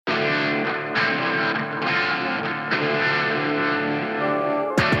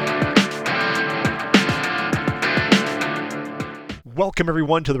Welcome,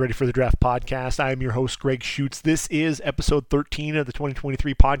 everyone, to the Ready for the Draft podcast. I am your host, Greg Schutz. This is episode 13 of the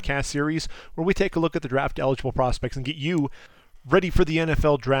 2023 podcast series, where we take a look at the draft-eligible prospects and get you ready for the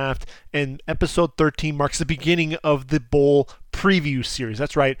NFL draft. And episode 13 marks the beginning of the bowl preview series.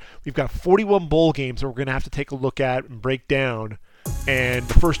 That's right. We've got 41 bowl games that we're going to have to take a look at and break down. And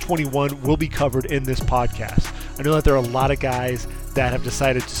the first 21 will be covered in this podcast. I know that there are a lot of guys that have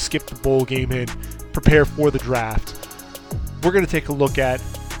decided to skip the bowl game and prepare for the draft. We're going to take a look at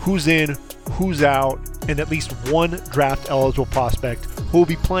who's in, who's out, and at least one draft-eligible prospect who will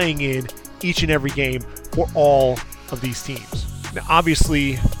be playing in each and every game for all of these teams. Now,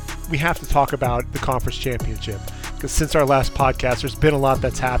 obviously, we have to talk about the conference championship because since our last podcast, there's been a lot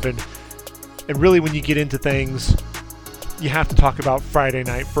that's happened. And really, when you get into things, you have to talk about Friday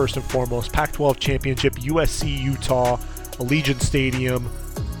night first and foremost. Pac-12 championship, USC, Utah, Allegiant Stadium,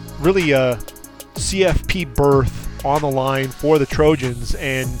 really a CFP berth on the line for the Trojans,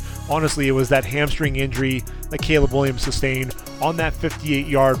 and honestly it was that hamstring injury that Caleb Williams sustained on that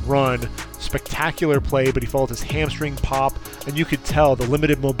 58-yard run. Spectacular play, but he felt his hamstring pop, and you could tell the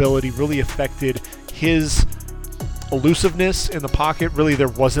limited mobility really affected his elusiveness in the pocket. Really, there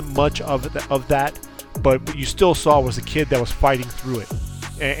wasn't much of that, but what you still saw was a kid that was fighting through it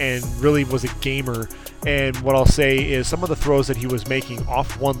and really was a gamer. And what I'll say is some of the throws that he was making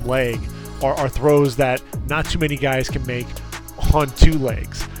off one leg are throws that not too many guys can make on two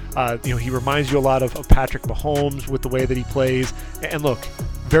legs. He reminds you a lot of Patrick Mahomes with the way that he plays. And look,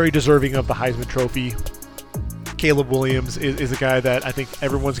 very deserving of the Heisman Trophy. Caleb Williams is a guy that I think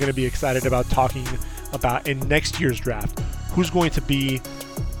everyone's going to be excited about talking about in next year's draft. Who's going to be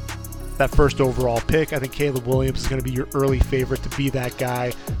that first overall pick? I think Caleb Williams is going to be your early favorite to be that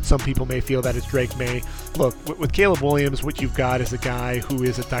guy. Some people may feel that it's Drake May. Look, with Caleb Williams, what you've got is a guy who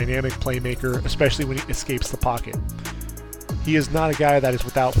is a dynamic playmaker, especially when he escapes the pocket. He is not a guy that is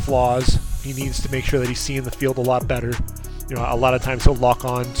without flaws. He needs to make sure that he's seeing the field a lot better. A lot of times he'll lock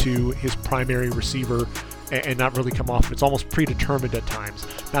on to his primary receiver and not really come off. It's almost predetermined at times.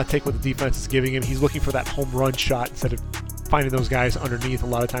 Not take what the defense is giving him. He's looking for that home run shot instead of finding those guys underneath a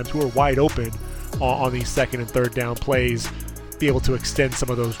lot of times who are wide open on these second and third down plays, be able to extend some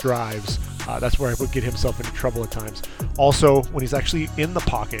of those drives. That's where I would get himself into trouble at times. Also, when he's actually in the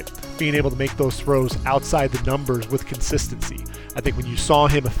pocket, being able to make those throws outside the numbers with consistency. I think when you saw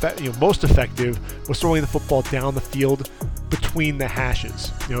him most effective was throwing the football down the field between the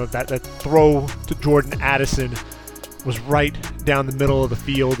hashes. That throw to Jordan Addison was right down the middle of the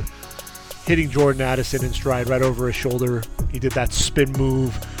field, hitting Jordan Addison in stride right over his shoulder. He did that spin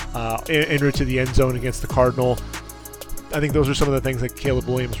move, enter to the end zone against the Cardinal. I think those are some of the things that Caleb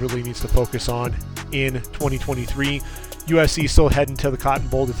Williams really needs to focus on in 2023. USC still heading to the Cotton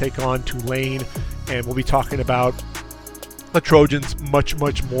Bowl to take on Tulane, and we'll be talking about the Trojans much,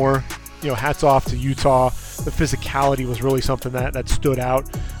 much more. Hats off to Utah. The physicality was really something that stood out.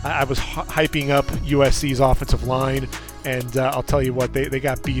 I was hyping up USC's offensive line, and I'll tell you what, they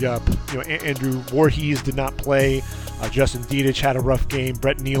got beat up. Andrew Voorhees did not play. Justin Dedich had a rough game.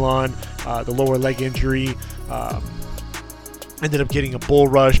 Brett Nealon, the lower leg injury, ended up getting a bull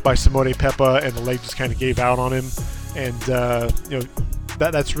rush by Simone Peppa, and the leg just kind of gave out on him. And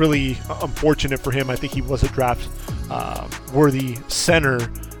that's really unfortunate for him. I think he was a draft worthy center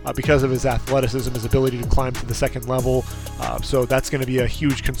because of his athleticism, his ability to climb to the second level. So that's going to be a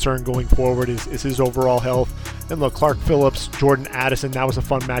huge concern going forward is his overall health. And look, Clark Phillips, Jordan Addison, that was a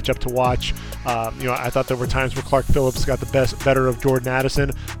fun matchup to watch. I thought there were times where Clark Phillips got the better of Jordan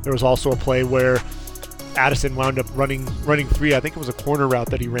Addison. There was also a play where Addison wound up running free. I think it was a corner route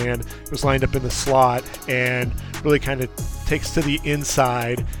that he ran. It was lined up in the slot and really kind of takes to the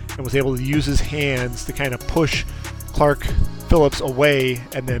inside and was able to use his hands to kind of push Clark Phillips away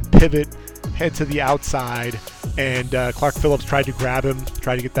and then pivot, head to the outside. And Clark Phillips tried to grab him,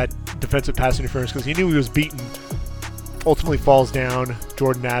 tried to get that defensive pass interference because he knew he was beaten. Ultimately falls down.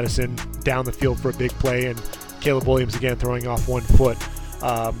 Jordan Addison down the field for a big play, and Caleb Williams again throwing off 1 foot.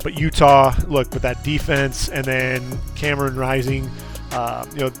 But Utah, look, with that defense, and then Cameron Rising.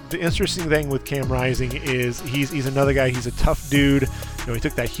 The interesting thing with Cam Rising is he's another guy. He's a tough dude. He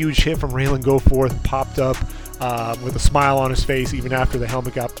took that huge hit from Raylan Goforth, popped up with a smile on his face even after the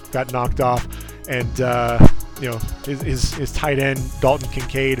helmet got knocked off. And his tight end Dalton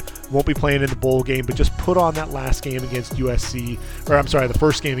Kincaid won't be playing in the bowl game, but just put on that last game against USC, the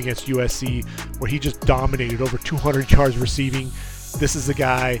first game against USC, where he just dominated over 200 yards receiving. this is the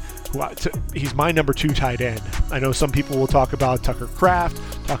guy who he's my number 2 tight end. I know some people will talk about Tucker Kraft,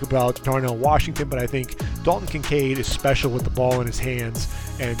 talk about Darnell Washington, but I think Dalton Kincaid is special with the ball in his hands,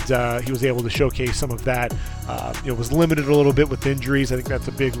 and he was able to showcase some of that. Was limited a little bit with injuries. I think that's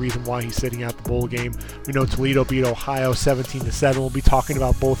a big reason why he's sitting out the bowl game. We know Toledo beat Ohio 17-7. We'll be talking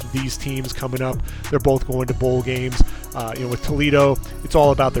about both of these teams coming up. They're both going to bowl games. With Toledo, it's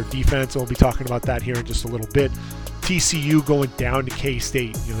all about their defense, and we'll be talking about that here in just a little bit. TCU going down to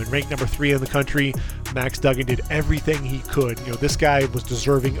K-State. They're ranked number 3 in the country. Max Duggan did everything he could. This guy was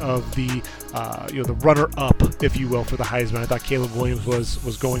deserving of the runner-up, if you will, for the Heisman. I thought Caleb Williams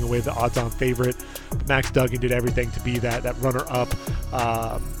was going away the odds-on favorite. But Max Duggan did everything to be that runner-up.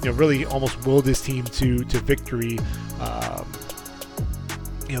 Really almost willed his team to victory.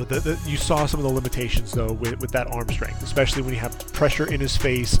 You saw some of the limitations though with that arm strength, especially when you have pressure in his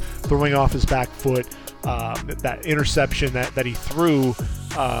face, throwing off his back foot. That interception that he threw,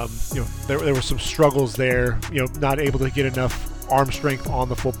 there were some struggles there. Not able to get enough arm strength on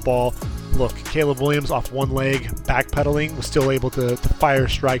the football. Look, Caleb Williams off one leg, backpedaling, was still able to fire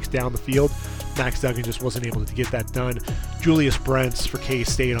strikes down the field. Max Duggan just wasn't able to get that done. Julius Brents for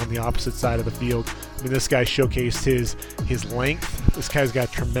K-State on the opposite side of the field. This guy showcased his length. This guy's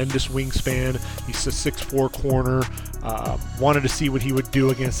got tremendous wingspan. He's a 6'4" corner. Wanted to see what he would do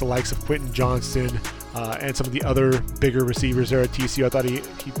against the likes of Quentin Johnston and some of the other bigger receivers there at TCU. I thought he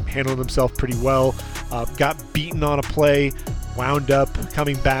handled himself pretty well. Got beaten on a play, wound up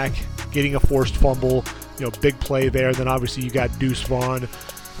coming back, getting a forced fumble. Big play there. Then obviously you got Deuce Vaughn,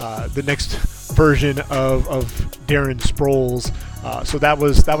 the next version of Darren Sproles. So that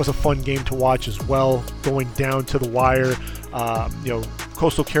was a fun game to watch as well, going down to the wire.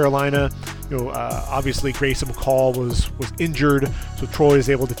 Coastal Carolina, obviously Grayson McCall was injured, so Troy is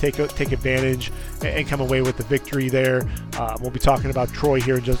able to take advantage and come away with the victory there. We'll be talking about Troy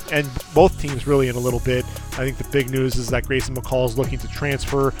here and both teams really in a little bit. I think the big news is that Grayson McCall is looking to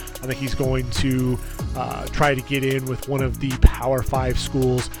transfer. I think he's going to try to get in with one of the Power 5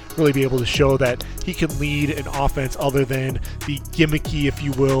 schools, really be able to show that he can lead an offense other than the gimmicky, if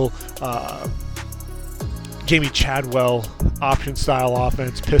you will, Jamie Chadwell option style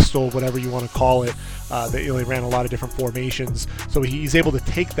offense, pistol, whatever you want to call it. They ran a lot of different formations, so he's able to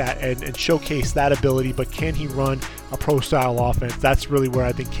take that and showcase that ability. But can he run a pro style offense? That's really where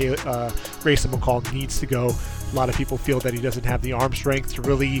I think Grayson McCall needs to go. A lot of people feel that he doesn't have the arm strength to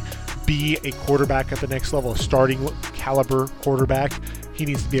really be a quarterback at the next level, a starting caliber quarterback. He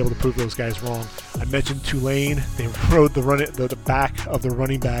needs to be able to prove those guys wrong. I mentioned Tulane. They rode the back of the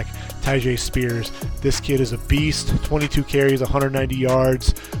running back, Tyjae Spears. This kid is a beast. 22 carries, 190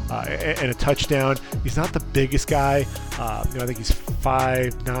 yards, and a touchdown. He's not the biggest guy. I think he's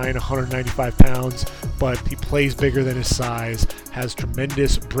 5'9", 195 pounds, but he plays bigger than his size, has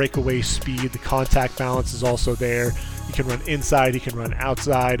tremendous breakaway speed. The contact balance is also there. He can run inside, he can run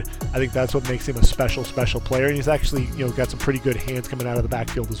outside. I think that's what makes him a special player, and he's actually got some pretty good hands coming out of the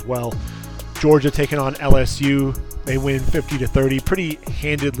backfield as well. Georgia taking on LSU. They win 50-30 pretty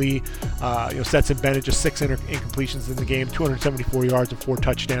handedly. Stetson Bennett just 6 incompletions in the game, 274 yards and 4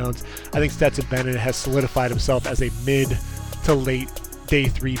 touchdowns. I think Stetson Bennett has solidified himself as a mid to late day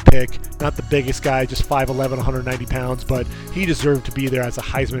 3 pick. Not the biggest guy, just 5'11", 190 pounds, but he deserved to be there as a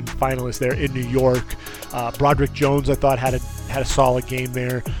Heisman finalist there in New York. Broderick Jones, I thought, had a solid game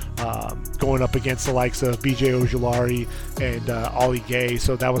there, going up against the likes of B.J. Ojulari and Ollie Gay,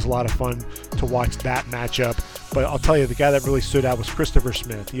 so that was a lot of fun to watch that matchup. But I'll tell you, the guy that really stood out was Christopher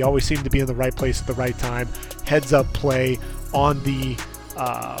Smith. He always seemed to be in the right place at the right time. Heads up play on the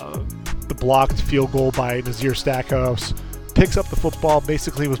blocked field goal by Nazir Stackhouse. Picks up the football,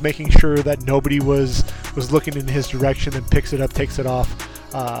 basically was making sure that nobody was looking in his direction, then picks it up, takes it off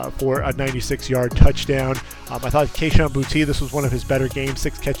for a 96-yard touchdown. I thought Kayshon Boutte, this was one of his better games,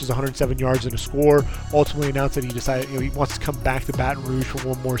 6 catches, 107 yards and a score. Ultimately announced that he decided he wants to come back to Baton Rouge for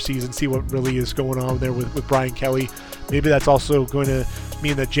one more season, see what really is going on there with Brian Kelly. Maybe that's also going to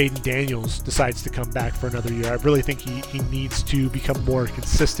mean that Jaden Daniels decides to come back for another year. I really think he needs to become more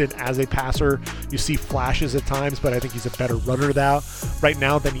consistent as a passer. You see flashes at times, but I think he's a better runner right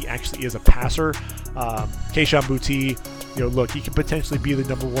now than he actually is a passer. Kayshon Boutte, look, he could potentially be the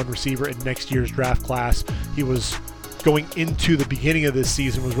number 1 receiver in next year's draft class. He was going into the beginning of this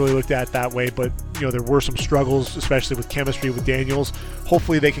season was really looked at that way, but there were some struggles, especially with chemistry with Daniels.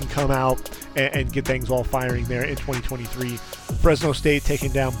 Hopefully they can come out and get things all firing there in 2023. Fresno State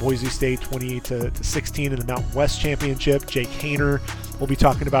taking down Boise State 28-16 in the Mountain West Championship. Jake Haener, we'll be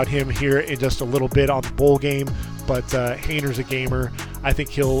talking about him here in just a little bit on the bowl game. but Hayner's a gamer. I think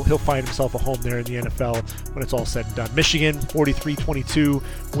he'll find himself a home there in the NFL when it's all said and done. Michigan,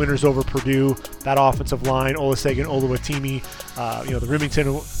 43-22, winners over Purdue. That offensive line, Olusegun Oluwatimi, the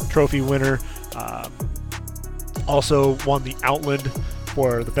Remington Trophy winner, also won the Outland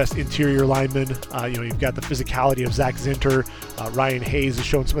for the best interior lineman. You've got the physicality of Zach Zinter. Ryan Hayes has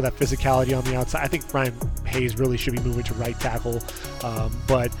shown some of that physicality on the outside. I think Ryan Hayes really should be moving to right tackle,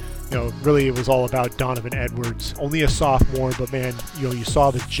 but really it was all about Donovan Edwards. Only a sophomore, but man, you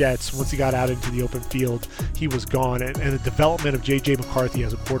saw the Jets. Once he got out into the open field, he was gone. And the development of J.J. McCarthy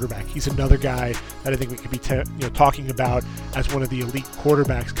as a quarterback, he's another guy that I think we could be talking about as one of the elite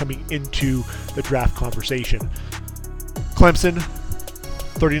quarterbacks coming into the draft conversation. Clemson,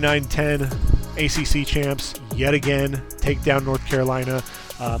 39-10, ACC champs yet again, take down North Carolina.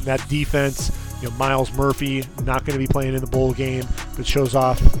 That defense, Miles Murphy not going to be playing in the bowl game, but shows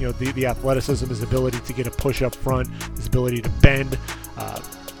off the athleticism, his ability to get a push up front, his ability to bend,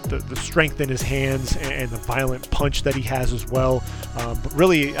 the strength in his hands, and the violent punch that he has as well. But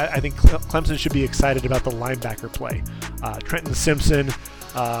really, I think Clemson should be excited about the linebacker play. Trenton Simpson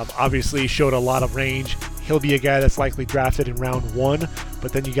obviously showed a lot of range. He'll be a guy that's likely drafted in round 1,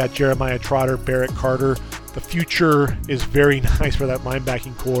 but then you got Jeremiah Trotter, Barrett Carter. The future is very nice for that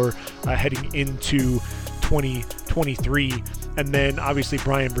linebacking core heading into 2023. And then obviously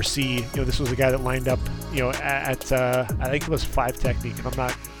Brian Bresee, this was a guy that lined up, at I think it was 5 technique,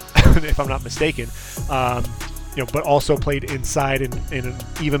 if I'm not mistaken. But also played inside in an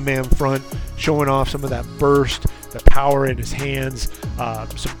even man front, showing off some of that burst, the power in his hands,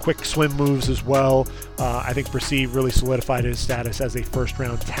 some quick swim moves as well. I think Bresee really solidified his status as a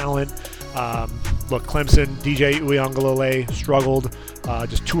first-round talent. Clemson, DJ Uiagalelei struggled,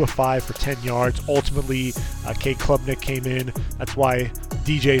 just 2 of 5 for 10 yards. Ultimately, Cade Klubnik came in. That's why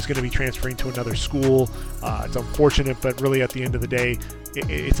DJ is going to be transferring to another school. It's unfortunate, but really at the end of the day,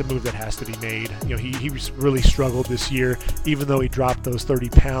 it's a move that has to be made. He really struggled this year, even though he dropped those 30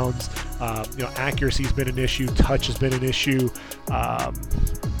 pounds. Accuracy's been an issue, touch has been an issue.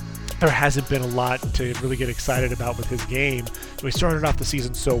 There hasn't been a lot to really get excited about with his game. We started off the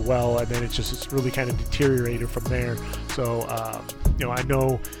season so well, and then it's really kind of deteriorated from there. So, I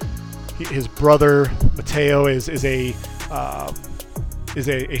know his brother Mateo is a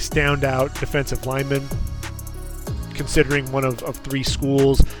standout defensive lineman, considering one of 3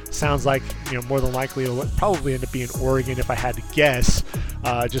 schools. Sounds like more than likely it'll probably end up being Oregon if I had to guess,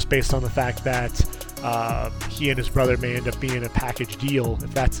 just based on the fact that he and his brother may end up being a package deal.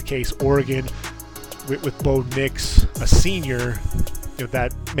 If that's the case, Oregon with Bo Nix, a senior,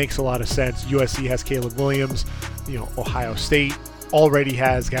 that makes a lot of sense. USC has Caleb Williams. Ohio State already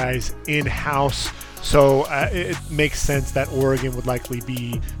has guys in-house. So it makes sense that Oregon would likely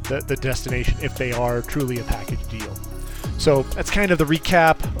be the destination if they are truly a package deal. So that's kind of the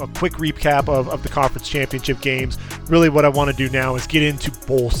recap, a quick recap of the conference championship games. Really what I want to do now is get into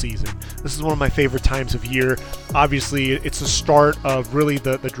bowl season. This is one of my favorite times of year. Obviously, it's the start of really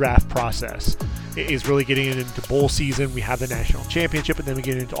the draft process. It is really getting into bowl season. We have the national championship, and then we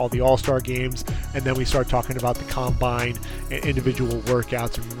get into all the all-star games, and then we start talking about the combine and individual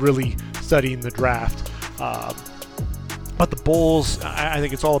workouts and really studying the draft. But the bowls, I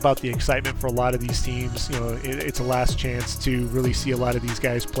think it's all about the excitement for a lot of these teams. It's a last chance to really see a lot of these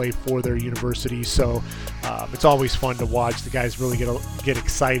guys play for their universities. So it's always fun to watch. The guys really get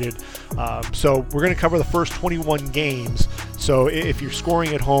excited. So we're going to cover the first 21 games. So if you're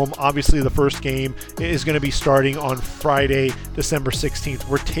scoring at home, obviously the first game is going to be starting on Friday, December 16th.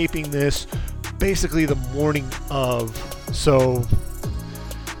 We're taping this basically the morning of. So,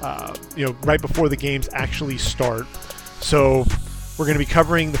 right before the games actually start. So we're going to be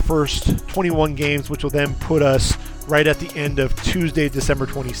covering the first 21 games, which will then put us right at the end of Tuesday, December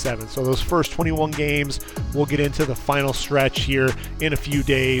 27th. So those first 21 games, we'll get into the final stretch here in a few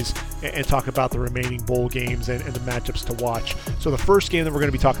days and talk about the remaining bowl games and the matchups to watch. So the first game that we're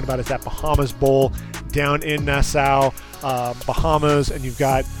going to be talking about is that Bahamas Bowl down in Nassau, Bahamas, and you've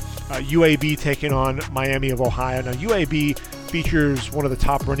got UAB taking on Miami of Ohio. Now UAB features one of the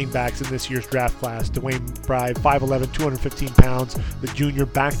top running backs in this year's draft class, Dwayne Bride, 5'11", 215 pounds, the junior,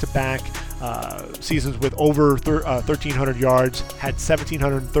 back-to-back seasons with over 1,300 yards, had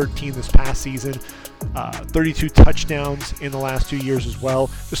 1,713 this past season, 32 touchdowns in the last 2 years as well,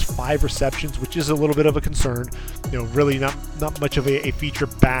 just 5 receptions, which is a little bit of a concern. Really not much of a feature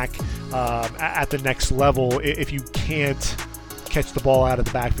back at the next level if you can't catch the ball out of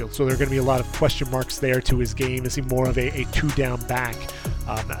the backfield. So there are going to be a lot of question marks there to his game. Is he more of a 2-down back?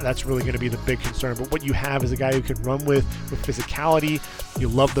 That's really going to be the big concern. But what you have is a guy who can run with physicality. You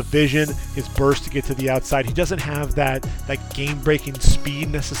love the vision, his burst to get to the outside. He doesn't have that game-breaking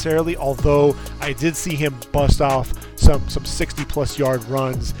speed necessarily, although I did see him bust off some 60-plus yard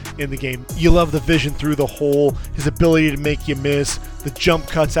runs in the game. You love the vision through the hole, his ability to make you miss, the jump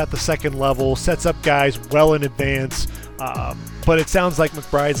cuts at the second level, sets up guys well in advance. But it sounds like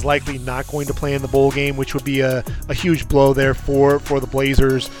McBride's likely not going to play in the bowl game, which would be a huge blow there for the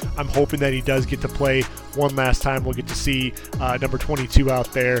Blazers. I'm hoping that he does get to play one last time. We'll get to see number 22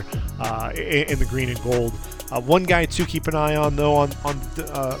 out there in the green and gold. One guy to keep an eye on, though, on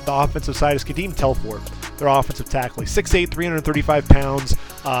the offensive side is Kadeem Telfort, their offensive tackle. 6'8", 335 pounds,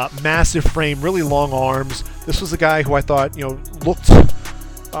 massive frame, really long arms. This was a guy who I thought, he looks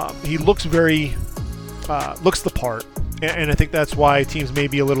the part. And I think that's why teams may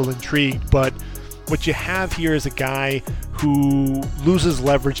be a little intrigued. But what you have here is a guy who loses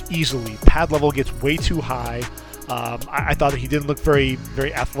leverage easily. Pad level gets way too high. I thought that he didn't look very,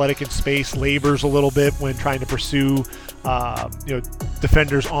 very athletic in space, labors a little bit when trying to pursue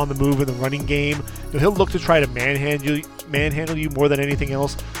defenders on the move in the running game. He'll look to try to manhandle you more than anything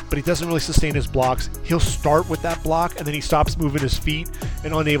else, but he doesn't really sustain his blocks. He'll start with that block, and then he stops moving his feet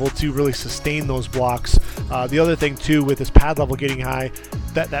and unable to really sustain those blocks. The other thing, too, with his pad level getting high,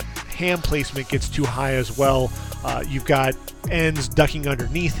 that hand placement gets too high as well. You've got ends ducking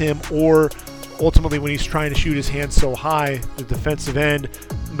underneath him, or ultimately when he's trying to shoot his hand so high, the defensive end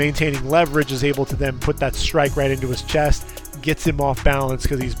maintaining leverage is able to then put that strike right into his chest, gets him off balance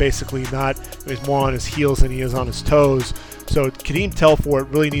because he's more on his heels than he is on his toes. So Kadeem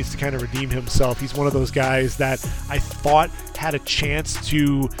Telfort really needs to kind of redeem himself. He's one of those guys that I thought had a chance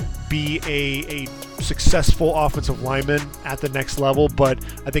to be a successful offensive lineman at the next level, but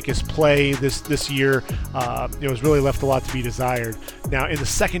I think his play this year has really left a lot to be desired. Now in the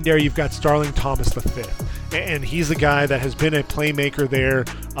secondary, you've got Starling Thomas V, and he's the guy that has been a playmaker there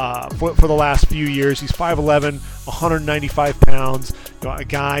for the last few years. He's 5'11", 195 pounds, a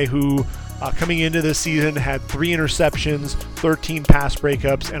guy who coming into this season had 3 interceptions, 13 pass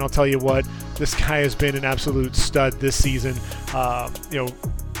breakups, and I'll tell you what, this guy has been an absolute stud this season.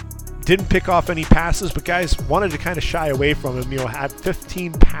 Didn't pick off any passes, but guys wanted to kind of shy away from him. Had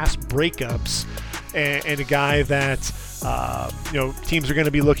 15 pass breakups, and a guy that teams are going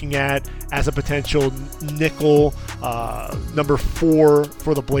to be looking at as a potential nickel number 4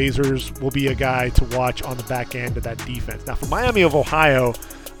 for the Blazers. Will be a guy to watch on the back end of that defense. Now for Miami of Ohio,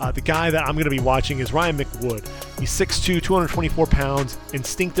 the guy that I'm going to be watching is Ryan McWood. He's 6'2", 224 pounds,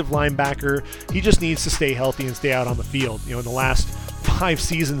 instinctive linebacker. He just needs to stay healthy and stay out on the field. In the last 5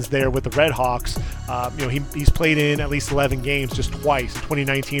 seasons there with the Red Hawks, he's played in at least 11 games just twice, in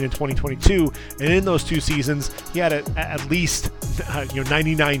 2019 and 2022. And in those 2 seasons, he had at least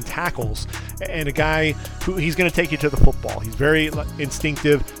 99 tackles. And a guy who he's going to take you to the football. He's very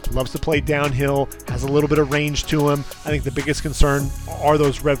instinctive, loves to play downhill, has a little bit of range to him. I think the biggest concern are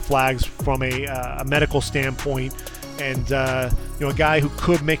those red flags from a medical standpoint. And a guy who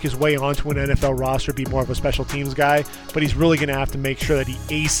could make his way onto an NFL roster, be more of a special teams guy, but he's really going to have to make sure that he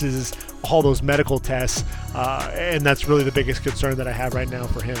aces all those medical tests, and that's really the biggest concern that I have right now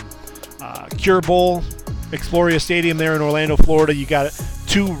for him. Cure Bowl, Exploria Stadium there in Orlando, Florida. You got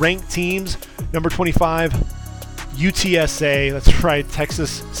 2 ranked teams. Number 25, UTSA. That's right,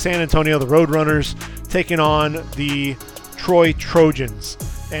 Texas San Antonio, the Roadrunners, taking on the Troy Trojans.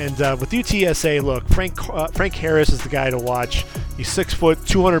 And with UTSA, look, Frank Harris is the guy to watch. He's 6 foot,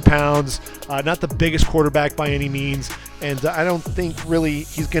 200 pounds, not the biggest quarterback by any means, and I don't think really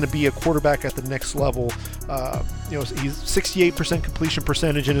he's going to be a quarterback at the next level. He's 68% completion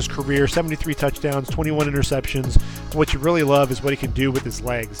percentage in his career, 73 touchdowns, 21 interceptions. And what you really love is what he can do with his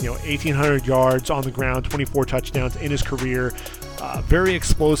legs. 1,800 yards on the ground, 24 touchdowns in his career. Very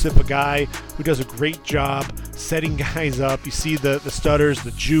explosive, a guy who does a great job setting guys up. You see the stutters,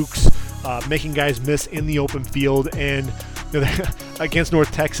 the jukes, making guys miss in the open field. And against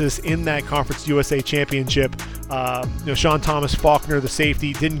North Texas in that Conference USA Championship, Sean Thomas Faulkner, the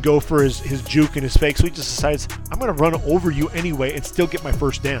safety, didn't go for his juke and his fake, so he just decides, I'm going to run over you anyway and still get my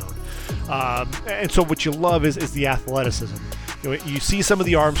first down. And so what you love is the athleticism. You see some of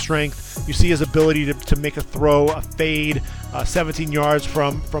the arm strength. You see his ability to make a throw, a fade, 17 yards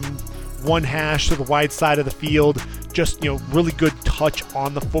from one hash to the wide side of the field. Just really good touch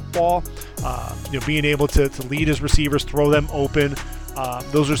on the football. Being able to lead his receivers, throw them open.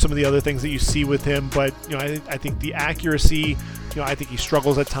 Those are some of the other things that you see with him. But I think the accuracy. I think he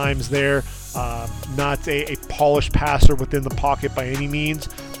struggles at times there. Not a polished passer within the pocket by any means.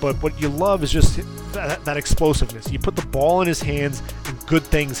 But what you love is just that explosiveness. You put the ball in his hands and good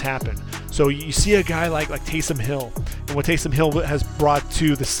things happen. So you see a guy like Taysom Hill, and what Taysom Hill has brought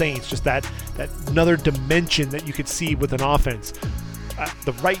to the Saints, just that another dimension that you could see with an offense.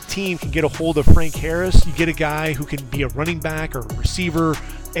 The right team can get a hold of Frank Harris. You get a guy who can be a running back or a receiver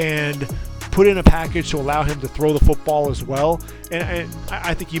and put in a package to allow him to throw the football as well. And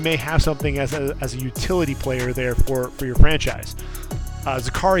I think you may have something as a utility player there for your franchise.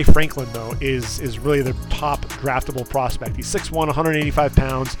 Zachary Franklin, though, is really the top draftable prospect. He's 6'1", 185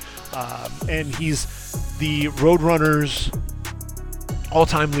 pounds, and he's the Roadrunners'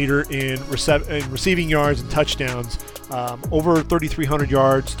 all-time leader in receiving yards and touchdowns. Over 3,300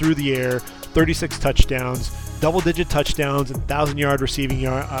 yards through the air, 36 touchdowns, double-digit touchdowns, and 1,000-yard receiving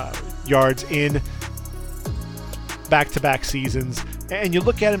yards in back-to-back seasons. And you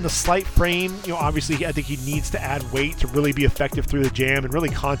look at him, the slight frame, obviously I think he needs to add weight to really be effective through the jam and really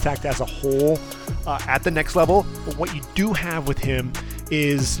contact as a whole at the next level. But what you do have with him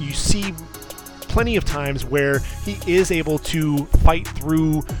is you see plenty of times where he is able to fight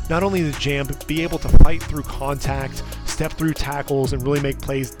through not only the jam, but be able to fight through contact, step through tackles, and really make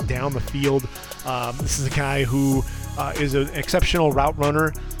plays down the field. This is a guy who is an exceptional route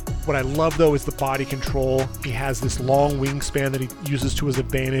runner. What I love, though, is the body control. He has this long wingspan that he uses to his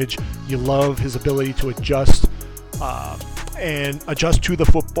advantage. You love his ability to adjust and adjust to the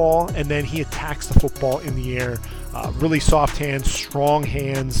football, and then he attacks the football in the air. Really soft hands, strong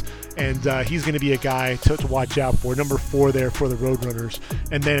hands, and he's going to be a guy to watch out for. Number 4 there for the Roadrunners.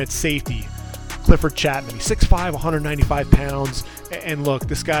 And then at safety, Clifford Chapman. He's 6'5", 195 pounds. And look,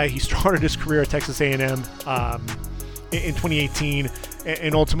 this guy, he started his career at Texas A&M in 2018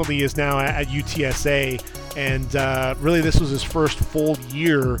 and ultimately is now at UTSA. And really this was his first full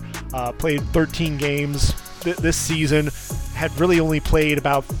year. Played 13 games this season. Had really only played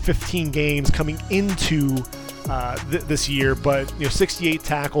about 15 games coming into this year, but 68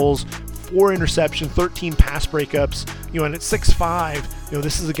 tackles, 4 interceptions, 13 pass breakups, and at 6'5",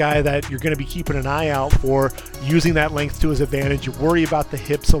 this is a guy that you're going to be keeping an eye out for, using that length to his advantage. You worry about the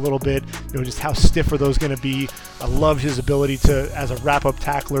hips a little bit, just how stiff are those going to be. I love his ability to, as a wrap-up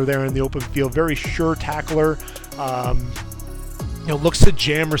tackler there in the open field, very sure tackler. Looks to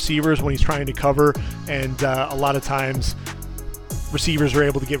jam receivers when he's trying to cover, and a lot of times receivers are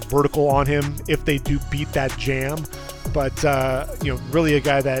able to get vertical on him if they do beat that jam. But really a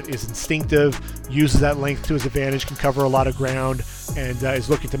guy that is instinctive, uses that length to his advantage, can cover a lot of ground, and is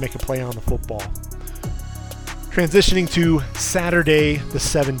looking to make a play on the football. Transitioning to Saturday the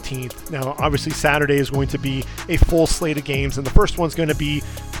 17th. Now, obviously Saturday is going to be a full slate of games, and the first one's going to be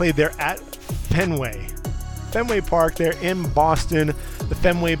played there at Fenway Park there in Boston, the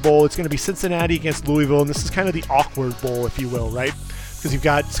Fenway Bowl. It's going to be Cincinnati against Louisville, and this is kind of the awkward bowl, if you will, right? Because you've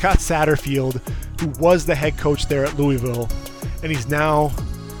got Scott Satterfield, who was the head coach there at Louisville, and he's now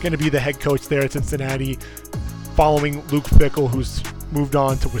going to be the head coach there at Cincinnati, following Luke Fickell, who's moved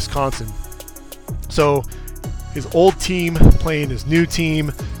on to Wisconsin. So his old team playing his new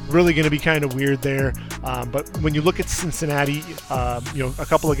team, really going to be kind of weird there. But when you look at Cincinnati, a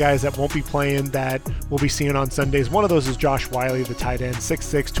couple of guys that won't be playing that we'll be seeing on Sundays. One of those is Josh Wiley, the tight end,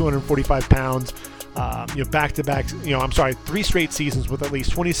 6'6", 245 pounds. Back-to-back, 3 straight seasons with at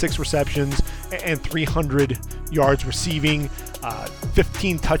least 26 receptions and 300 yards receiving,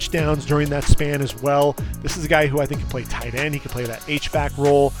 15 touchdowns during that span as well. This is a guy who I think can play tight end. He can play that H-back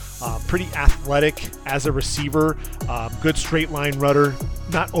role, pretty athletic as a receiver, good straight line rudder,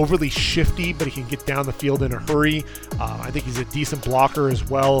 not overly shifty, but he can get down the field in a hurry. I think he's a decent blocker as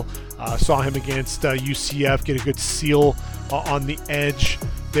well. Saw him against UCF get a good seal on the edge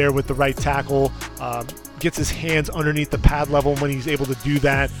there with the right tackle. Gets his hands underneath the pad level when he's able to do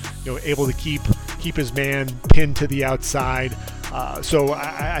that, able to keep his man pinned to the outside. So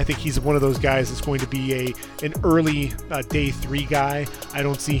I think he's one of those guys that's going to be an early day 3 guy. I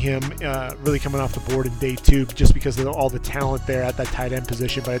don't see him really coming off the board in day 2 just because of all the talent there at that tight end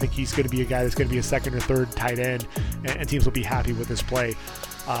position, but I think he's going to be a guy that's going to be a second or third tight end, and teams will be happy with his play.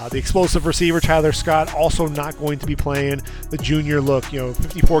 The explosive receiver, Tyler Scott, also not going to be playing. The junior,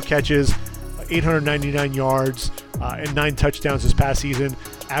 54 catches, 899 yards, and 9 touchdowns this past season.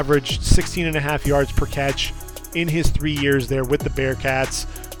 Averaged 16.5 yards per catch in his 3 years there with the Bearcats.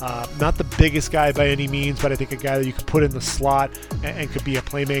 Not the biggest guy by any means, but I think a guy that you could put in the slot and could be a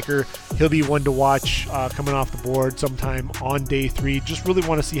playmaker. He'll be one to watch coming off the board sometime on day 3. Just really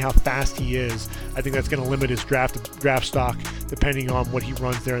want to see how fast he is. I think that's going to limit his draft stock depending on what he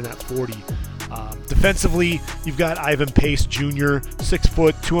runs there in that 40. Defensively, you've got Ivan Pace Jr., 6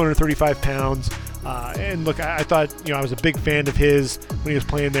 foot, 235 pounds. And look, I thought, I was a big fan of his when he was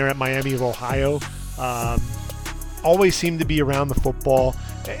playing there at Miami of Ohio. Always seemed to be around the football.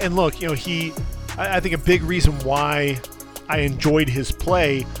 And look, I think a big reason why I enjoyed his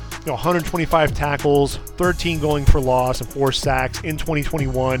play, 125 tackles, 13 going for loss, and 4 sacks in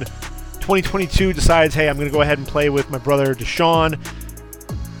 2021. 2022 decides, hey, I'm going to go ahead and play with my brother Deshaun,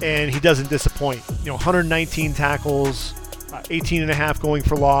 and he doesn't disappoint. 119 tackles, 18 and a half going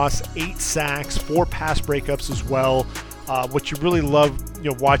for loss, 8 sacks, 4 pass breakups as well. What you really loved,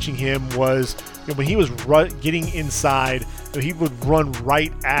 watching him was when he was getting inside, he would run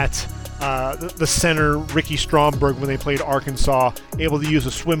right at the center, Ricky Stromberg, when they played Arkansas, able to use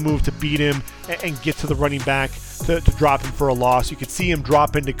a swim move to beat him and get to the running back to drop him for a loss. You could see him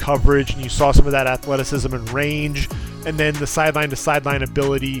drop into coverage, and you saw some of that athleticism and range, and then the sideline-to-sideline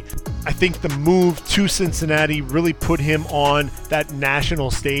ability. I think the move to Cincinnati really put him on that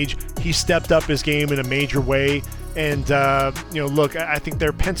national stage. He stepped up his game in a major way, and look, I think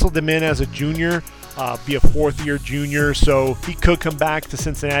they're penciled him in as a junior, be a 4th-year junior, so he could come back to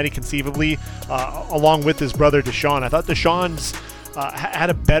Cincinnati conceivably, along with his brother Deshaun. I thought Deshaun's had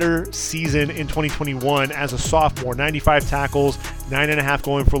a better season in 2021 as a sophomore. 95 tackles, 9.5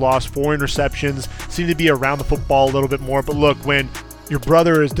 going for loss, 4 interceptions. Seemed to be around the football a little bit more. But look, when your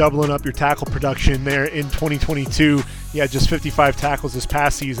brother is doubling up your tackle production there in 2022, he had just 55 tackles this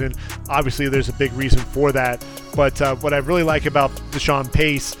past season. Obviously, there's a big reason for that. But what I really like about Deshaun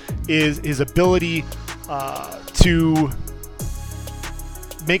Pace is his ability to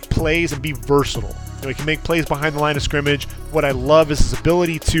make plays and be versatile. He can make plays behind the line of scrimmage. What I love is his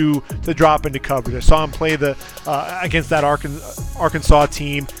ability to drop into coverage. I saw him play against that Arkansas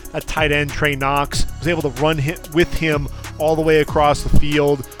team. That tight end, Trey Knox, was able to run with him all the way across the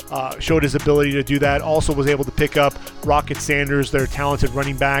field. Showed his ability to do that. Also was able to pick up Rocket Sanders, their talented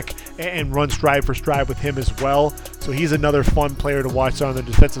running back, and run stride for stride with him as well. So he's another fun player to watch on the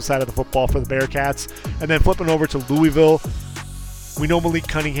defensive side of the football for the Bearcats. And then flipping over to Louisville, we know Malik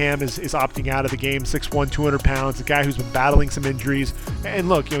Cunningham is opting out of the game, 6'1", 200 pounds, a guy who's been battling some injuries. And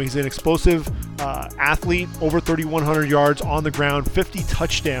look, he's an explosive athlete, over 3,100 yards on the ground, 50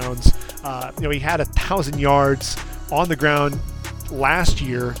 touchdowns. He had 1,000 yards on the ground last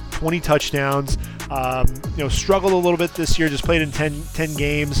year, 20 touchdowns. Struggled a little bit this year, just played in 10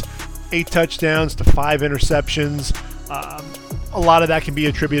 games, 8 touchdowns to 5 interceptions. A lot of that can be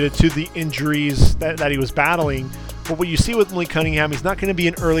attributed to the injuries that he was battling. But what you see with Malik Cunningham, he's not going to be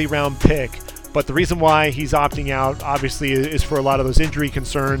an early round pick. But the reason why he's opting out, obviously, is for a lot of those injury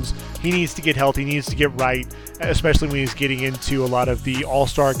concerns. He needs to get healthy, he needs to get right, especially when he's getting into a lot of the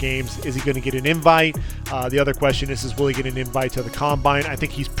all-star games. Is he going to get an invite? The other question is will he get an invite to the Combine? I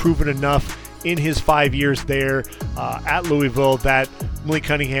think he's proven enough in his 5 years there at Louisville that Malik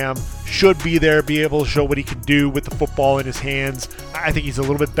Cunningham should be there, be able to show what he can do with the football in his hands. I think he's a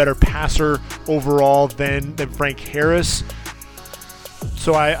little bit better passer overall than Frank Harris.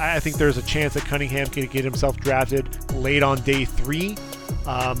 So I think there's a chance that Cunningham can get himself drafted late on day 3.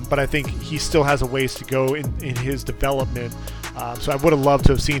 But I think he still has a ways to go in his development. So I would have loved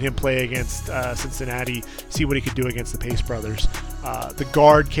to have seen him play against Cincinnati, see what he could do against the Pace brothers. The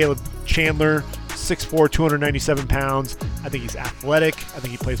guard, Caleb Chandler, 6'4", 297 pounds. I think he's athletic. I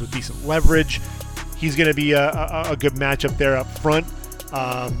think he plays with decent leverage. He's going to be a good matchup there up front.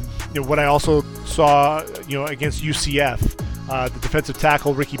 What I also saw, against UCF, the defensive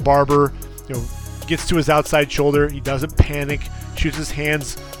tackle, Ricky Barber, gets to his outside shoulder. He doesn't panic, shoots his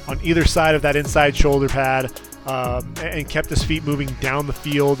hands on either side of that inside shoulder pad, and kept his feet moving down the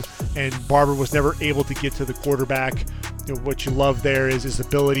field, and Barber was never able to get to the quarterback. What you love there is his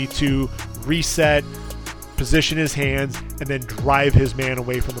ability to reset, position his hands, and then drive his man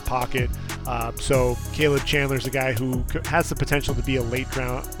away from the pocket. So Caleb Chandler's a guy who has the potential to be a late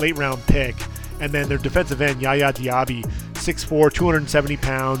round pick. And then their defensive end, Yaya Diaby, 6'4", 270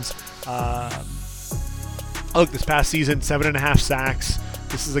 pounds. This past season, 7.5 sacks.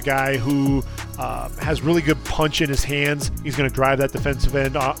 This is a guy who has really good punch in his hands. He's going to drive that defensive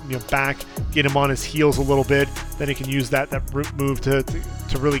end back, get him on his heels a little bit. Then he can use that root move to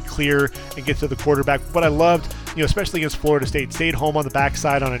really clear and get to the quarterback. What I loved, especially against Florida State, stayed home on the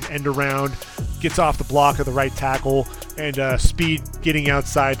backside on an end around, gets off the block of the right tackle, and speed getting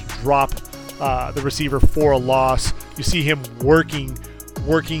outside to drop the receiver for a loss. You see him working.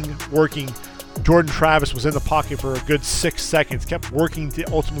 Jordan Travis was in the pocket for a good 6 seconds, kept working to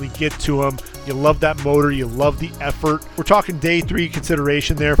ultimately get to him. You love that motor, you love the effort. We're talking day 3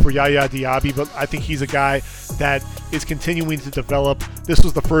 consideration there for Yaya Diaby, but I think he's a guy that is continuing to develop. This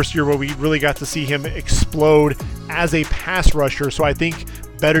was the first year where we really got to see him explode as a pass rusher, so I think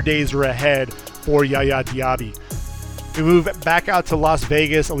better days are ahead for Yaya Diaby. We move back out to Las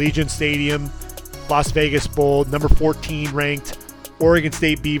Vegas, Allegiant Stadium. Las Vegas Bowl, number 14 ranked Oregon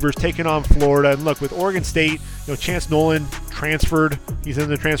State Beavers taking on Florida. And look, with Oregon State, Chance Nolan transferred. He's in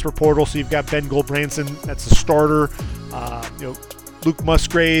the transfer portal, so you've got Ben Goldbranson, that's the starter. Luke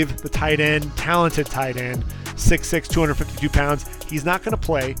Musgrave, the tight end, talented tight end, 6'6", 252 pounds. He's not going to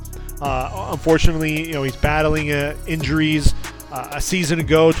play. Unfortunately, he's battling injuries. A season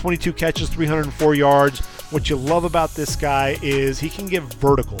ago, 22 catches, 304 yards. What you love about this guy is he can get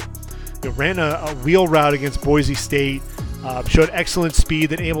vertical. Ran a wheel route against Boise State, showed excellent speed,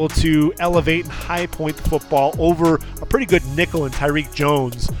 then able to elevate and high point the football over a pretty good nickel in Tyreek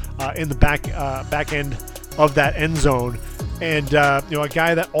Jones in the back end of that end zone. And a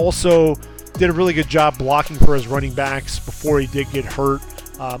guy that also did a really good job blocking for his running backs before he did get hurt.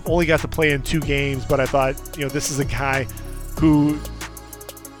 Only got to play in 2 games, but I thought, this is a guy who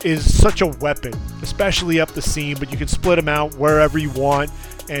is such a weapon, especially up the seam, but you can split him out wherever you want,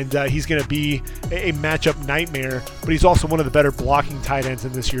 and he's going to be a matchup nightmare, but he's also one of the better blocking tight ends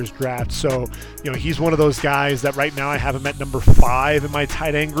in this year's draft. So, he's one of those guys that right now I have him at number 5 in my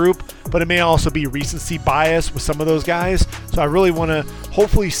tight end group, but it may also be recency bias with some of those guys. So I really want to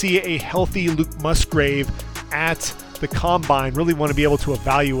hopefully see a healthy Luke Musgrave at the combine. Really want to be able to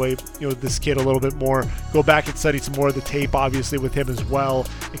evaluate this kid a little bit more, go back and study some more of the tape obviously with him as well,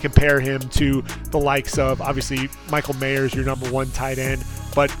 and compare him to the likes of obviously Michael Mayer's your number 1 tight end,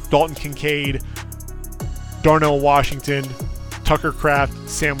 but Dalton Kincaid, Darnell Washington, Tucker Kraft,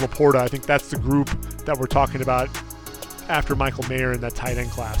 Sam Laporta. I think that's the group that we're talking about after Michael Mayer in that tight end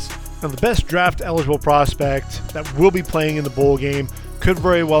class. Now, the best draft eligible prospect that will be playing in the bowl game could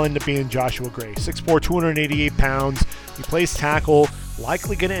very well end up being Joshua Gray. 6'4", 288 pounds. He plays tackle,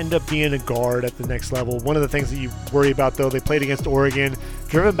 likely going to end up being a guard at the next level. One of the things that you worry about, though, they played against Oregon,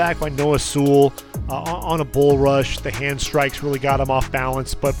 driven back by Noah Sewell on a bull rush. The hand strikes really got him off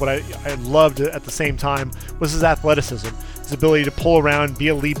balance, but what I loved at the same time was his athleticism, his ability to pull around, be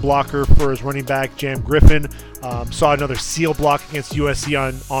a lead blocker for his running back, Jam Griffin. Saw another seal block against USC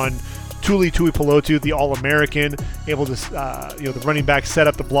on Tuli Tuipulotu, the All-American, able to, the running back set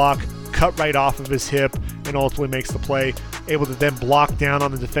up the block, cut right off of his hip, and ultimately makes the play. Able to then block down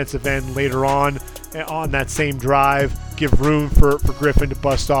on the defensive end later on that same drive, give room for Griffin to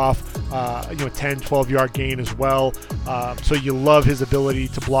bust off, 10, 12-yard gain as well. So you love his ability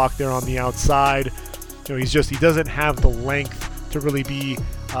to block there on the outside. He doesn't have the length to really be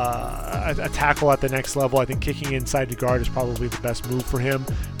a tackle at the next level. I think kicking inside the guard is probably the best move for him.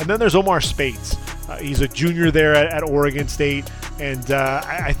 And then there's Omar Speights. He's a junior there at Oregon State, and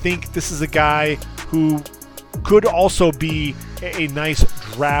I think this is a guy who could also be a nice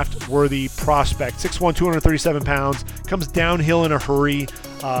draft-worthy prospect. 6'1", 237 pounds, comes downhill in a hurry,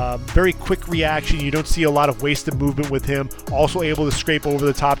 very quick reaction. You don't see a lot of wasted movement with him. Also able to scrape over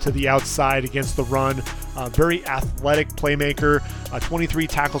the top to the outside against the run. Very athletic playmaker, 23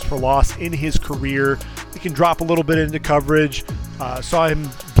 tackles for loss in his career. He can drop a little bit into coverage. Saw him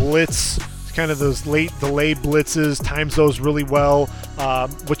blitz, kind of those late delay blitzes, times those really well.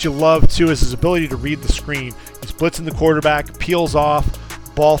 What you love too is his ability to read the screen. He's blitzing the quarterback, peels off,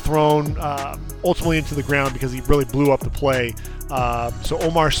 ball thrown ultimately into the ground because he really blew up the play. So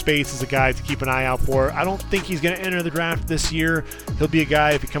Omar Speights is a guy to keep an eye out for. I don't think he's going to enter the draft this year. He'll be a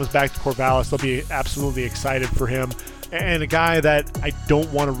guy, if he comes back to Corvallis, they'll be absolutely excited for him. And a guy that I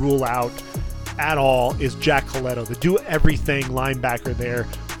don't want to rule out at all is Jack Coletto, the do-everything linebacker there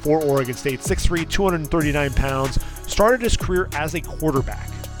for Oregon State. 6'3", 239 pounds. Started his career as a quarterback.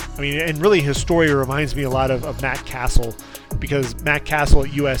 And really his story reminds me a lot of Matt Castle, because Matt Castle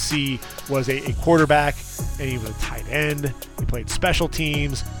at USC was a quarterback, and he was a tight end. He played special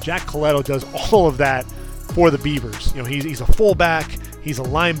teams. Jack Coletto does all of that for the Beavers. He's a fullback. He's a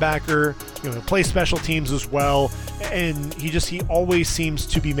linebacker. He plays special teams as well, and he always seems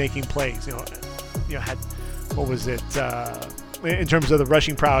to be making plays. Had what was it? In terms of the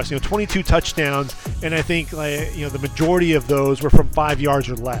rushing prowess, 22 touchdowns, and I think the majority of those were from 5 yards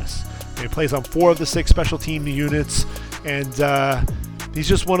or less. He plays on 4 of the 6 special team units, and he's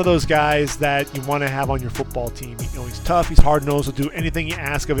just one of those guys that you want to have on your football team. He's tough, he's hard-nosed, he'll do anything you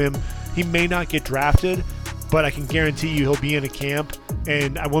ask of him. He may not get drafted, but I can guarantee you he'll be in a camp,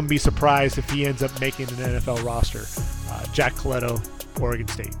 and I wouldn't be surprised if he ends up making an NFL roster. Jack Coletto, Oregon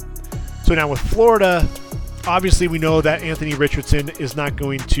State. So now with Florida, obviously we know that Anthony Richardson is not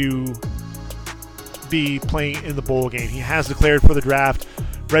going to be playing in the bowl game. He has declared for the draft,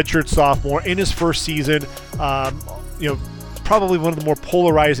 redshirt sophomore in his first season. Probably one of the more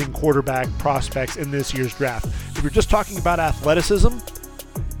polarizing quarterback prospects in this year's draft. If you're just talking about athleticism,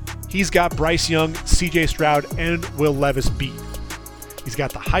 he's got Bryce Young, CJ Stroud, and Will Levis beat. He's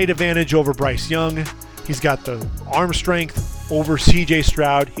got the height advantage over Bryce Young. He's got the arm strength over CJ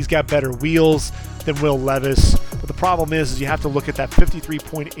Stroud. He's got better wheels than Will Levis. But the problem is you have to look at that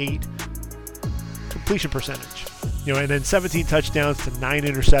 53.8 completion percentage. And then 17 touchdowns to 9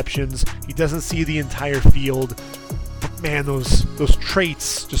 interceptions. He doesn't see the entire field. But man, those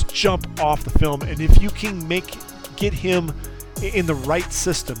traits just jump off the film. And if you can get him in the right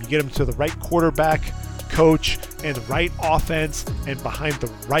system, you get him to the right quarterback coach and the right offense and behind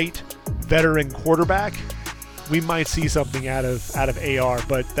the right veteran quarterback, we might see something out of AR.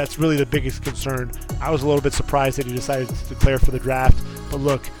 But that's really the biggest concern. I was a little bit surprised that he decided to declare for the draft. But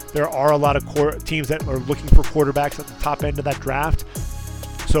look, there are a lot of teams that are looking for quarterbacks at the top end of that draft.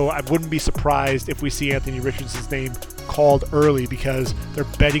 So I wouldn't be surprised if we see Anthony Richardson's name called early because they're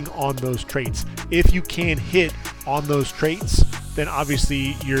betting on those traits. If you can hit on those traits, then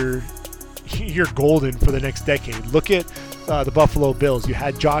obviously you're golden for the next decade. Look at the Buffalo Bills. You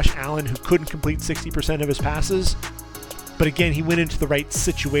had Josh Allen, who couldn't complete 60% of his passes, but again, he went into the right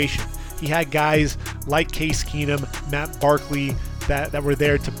situation. He had guys like Case Keenum, Matt Barkley, that were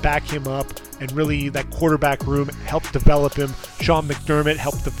there to back him up, and really that quarterback room helped develop him. Sean McDermott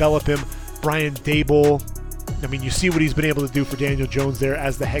helped develop him. Brian Daboll. I mean, you see what he's been able to do for Daniel Jones there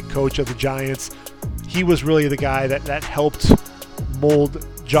as the head coach of the Giants. He was really the guy that helped mold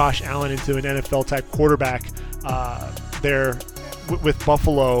Josh Allen into an NFL-type quarterback there with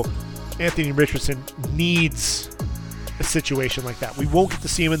Buffalo. Anthony Richardson needs a situation like that. We won't get to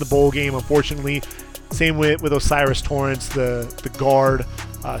see him in the bowl game, unfortunately. Same with O'Cyrus Torrence, the guard,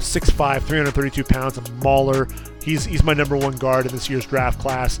 6'5", 332 pounds, a mauler. He's my number one guard in this year's draft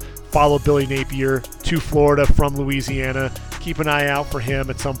class. Follow Billy Napier to Florida from Louisiana. Keep an eye out for him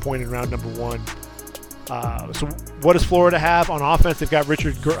at some point in round number 1. So what does Florida have on offense? They've got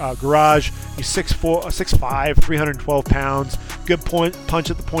Richard Garage. He's 6'5", 312 pounds. Good punch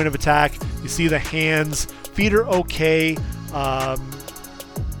at the point of attack. You see the hands. Feet are okay.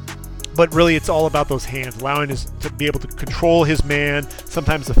 But really it's all about those hands, allowing us to be able to control his man.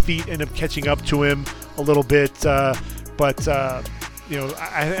 Sometimes the feet end up catching up to him a little bit. But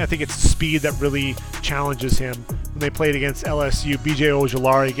I think it's the speed that really challenges him. When they played against LSU, BJ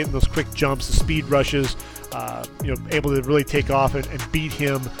Ojulari getting those quick jumps, the speed rushes, able to really take off and beat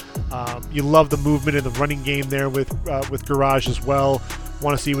him. You love the movement in the running game there with Garage as well.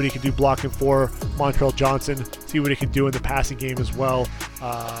 Want to see what he can do blocking for Montrell Johnson, see what he can do in the passing game as well.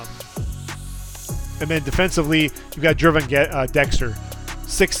 And then defensively, you've got Gervon Dexter,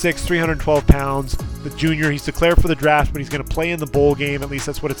 6'6", 312 pounds. The junior, he's declared for the draft, but he's going to play in the bowl game. At least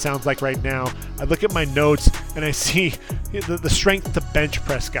that's what it sounds like right now. I look at my notes, and I see the strength to bench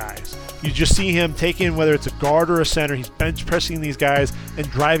press guys. You just see him taking, whether it's a guard or a center, he's bench pressing these guys and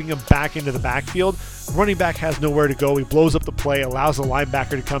driving them back into the backfield. Running back has nowhere to go. He blows up the play, allows the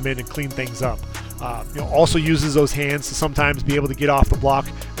linebacker to come in and clean things up. Also uses those hands to sometimes be able to get off the block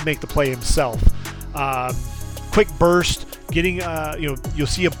and make the play himself. Quick burst, getting, you'll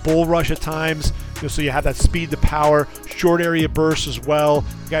see a bull rush at times. So you have that speed to power, short area burst as well.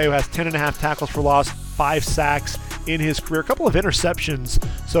 Guy who has 10.5 tackles for loss, 5 sacks in his career, a couple of interceptions.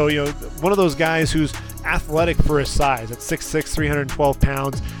 So, one of those guys who's athletic for his size at 6'6", 312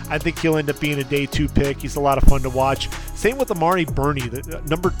 pounds. I think he'll end up being a day 2 pick. He's a lot of fun to watch. Same with Amari Burney, the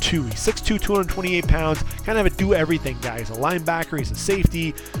number 2. He's 6'2", 228 pounds, kind of a do-everything guy. He's a linebacker, he's a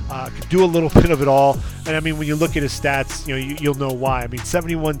safety, can do a little bit of it all. And I mean, when you look at his stats, you'll know why. I mean,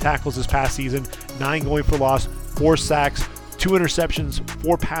 71 tackles this past season, 9 going for loss, 4 sacks, 2 interceptions,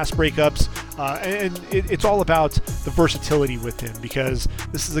 4 pass breakups, and it's all about the versatility with him, because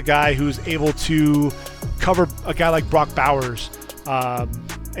this is a guy who's able to cover a guy like Brock Bowers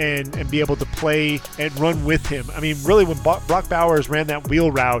and be able to play and run with him. I mean, really, when Brock Bowers ran that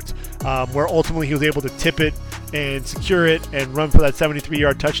wheel route where ultimately he was able to tip it and secure it and run for that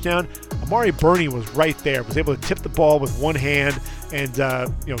 73-yard touchdown, Amari Burney was right there, was able to tip the ball with one hand, and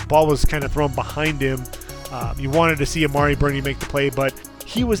the ball was kind of thrown behind him. You wanted to see Amari Burney make the play, but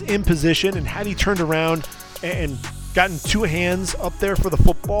he was in position, and had he turned around and gotten 2 hands up there for the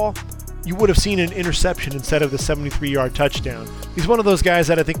football, you would have seen an interception instead of the 73-yard touchdown. He's one of those guys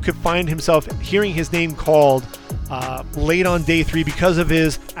that I think could find himself hearing his name called late on day 3 because of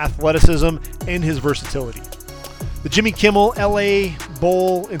his athleticism and his versatility. The Jimmy Kimmel LA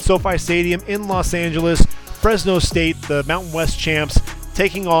Bowl in SoFi Stadium in Los Angeles, Fresno State, the Mountain West champs,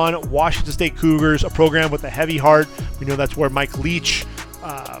 taking on Washington State Cougars, a program with a heavy heart. We know that's where Mike Leach,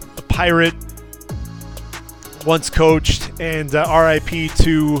 the Pirate, once coached, and RIP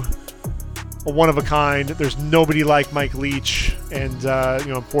to a one-of-a-kind. There's nobody like Mike Leach, and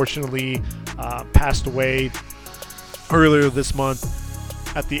unfortunately passed away earlier this month.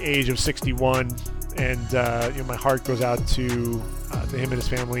 at the age of 61. And my heart goes out to him and his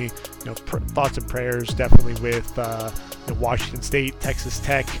family. Thoughts and prayers definitely with Washington State, Texas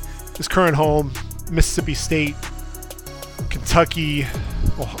Tech, his current home, Mississippi State, Kentucky,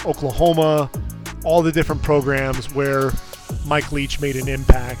 Oklahoma, all the different programs where Mike Leach made an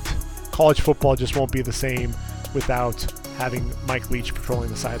impact. College football just won't be the same without having Mike Leach patrolling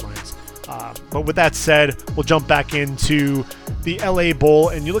the sidelines. But with that said, we'll jump back into the LA Bowl,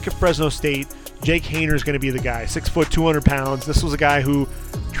 and you look at Fresno State. Jake Haener is going to be the guy, 6 foot, 200 pounds. This was a guy who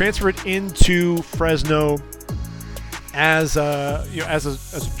transferred into Fresno as a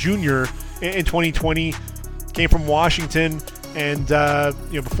junior in 2020. Came from Washington, and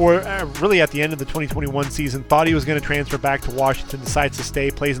before really at the end of the 2021 season, thought he was going to transfer back to Washington. Decides to stay,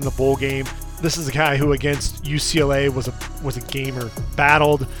 plays in the bowl game. This is a guy who against UCLA was a gamer,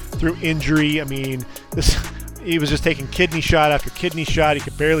 battled through injury. I mean, he was just taking kidney shot after kidney shot. He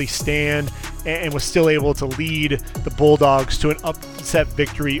could barely stand, and was still able to lead the Bulldogs to an upset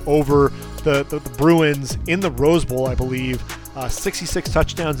victory over the Bruins in the Rose Bowl, I believe. 66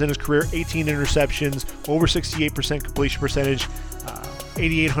 touchdowns in his career, 18 interceptions, over 68% completion percentage,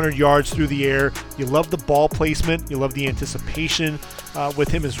 8,800 yards through the air. You love the ball placement. You love the anticipation with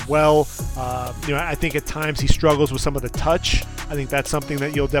him as well. I think at times he struggles with some of the touch. I think that's something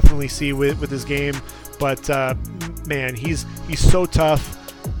that you'll definitely see with his game. But man, he's so tough.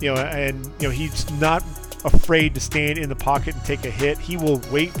 He's not afraid to stand in the pocket and take a hit. He will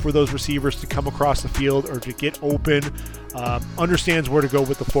wait for those receivers to come across the field or to get open. Understands where to go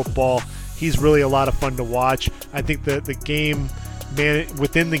with the football. He's really a lot of fun to watch. I think the game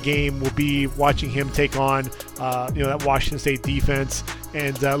within the game will be watching him take on that Washington State defense.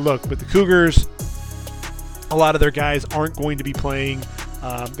 And look, with the Cougars, a lot of their guys aren't going to be playing.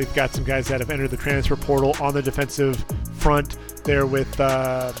 They've got some guys that have entered the transfer portal on the defensive front there with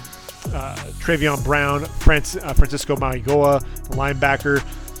Travion Brown, Francisco Maigoa, the linebacker,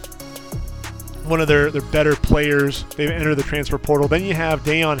 one of their better players. They've entered the transfer portal. Then you have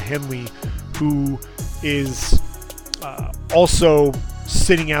Daiyan Henley, who is also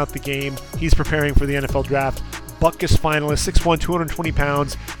sitting out the game. He's preparing for the NFL draft. Butkus finalist, 6'1", 220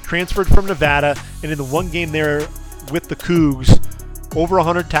 pounds, transferred from Nevada, and in the one game there with the Cougs, over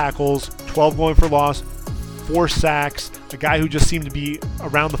 100 tackles, 12 going for loss, 4 sacks, a guy who just seemed to be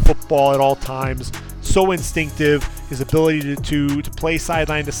around the football at all times, so instinctive, his ability to play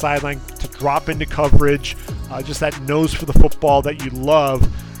sideline to sideline, to drop into coverage, just that nose for the football that you love.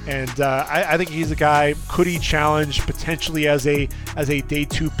 And I think he's a guy. Could he challenge potentially as a day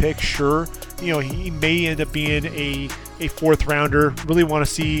 2 pick? Sure. He may end up being a 4th rounder. Really want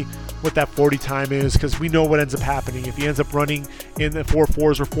to see what that 40 time is, because we know what ends up happening. If he ends up running in the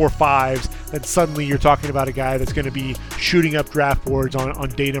 4.4s or 4.5s, then suddenly you're talking about a guy that's going to be shooting up draft boards on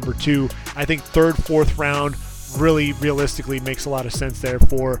day number 2. I think 3rd, 4th round really realistically makes a lot of sense there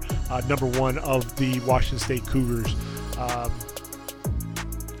for number 1 of the Washington State Cougars.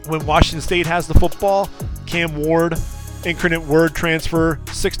 When Washington State has the football, Cam Ward, Incarnate Word transfer,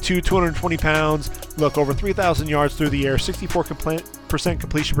 6'2", 220 pounds. Look, over 3,000 yards through the air, 64%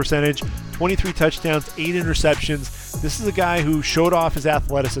 completion percentage, 23 touchdowns, 8 interceptions. This is a guy who showed off his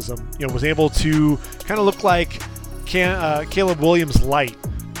athleticism. Was able to kind of look like Caleb Williams light,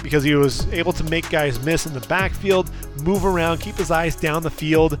 because he was able to make guys miss in the backfield, move around, keep his eyes down the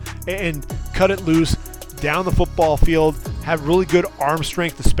field, and cut it loose down the football field. Have really good arm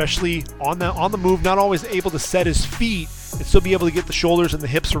strength, especially on the move. Not always able to set his feet and still be able to get the shoulders and the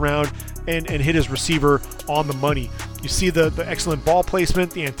hips around and hit his receiver on the money. You see the excellent ball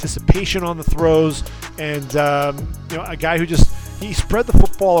placement, the anticipation on the throws, and a guy who he spread the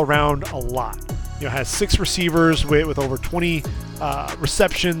football around a lot. Has 6 receivers with over 20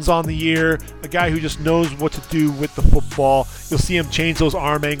 receptions on the year. A guy who just knows what to do with the football. You'll see him change those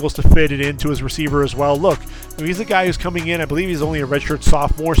arm angles to fit it into his receiver as well. Look, he's a guy who's coming in. I believe he's only a redshirt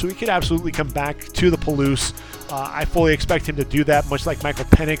sophomore, so he could absolutely come back to the Palouse. I fully expect him to do that, much like Michael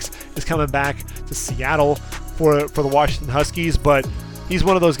Penix is coming back to Seattle for the Washington Huskies. But he's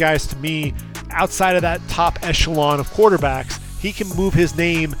one of those guys, to me, outside of that top echelon of quarterbacks, he can move his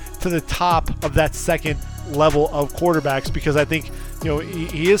name to the top of that second level of quarterbacks, because I think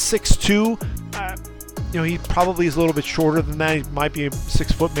he is 6'2". He probably is a little bit shorter than that. He might be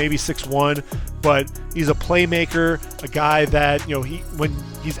 6 foot, maybe 6'1", but he's a playmaker, a guy that when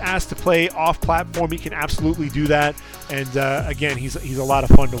he's asked to play off platform, he can absolutely do that. And again, he's a lot of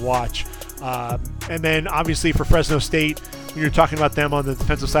fun to watch. And then obviously for Fresno State, when you're talking about them on the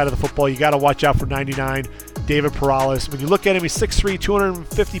defensive side of the football, you got to watch out for 99, David Perales. When you look at him, he's 6'3",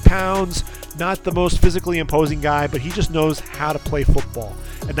 250 pounds, not the most physically imposing guy, but he just knows how to play football.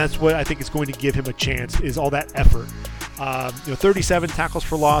 And that's what I think is going to give him a chance, is all that effort. 37 tackles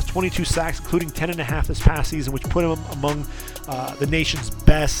for loss, 22 sacks, including 10.5 this past season, which put him among the nation's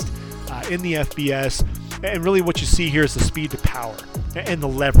best in the FBS. And really what you see here is the speed to power and the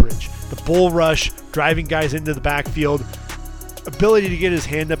leverage. The bull rush, driving guys into the backfield, ability to get his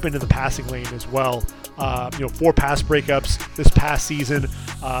hand up into the passing lane as well. 4 pass breakups this past season.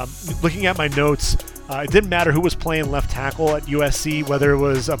 Looking at my notes, it didn't matter who was playing left tackle at USC, whether it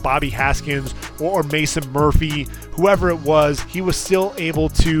was Bobby Haskins or Mason Murphy, whoever it was, he was still able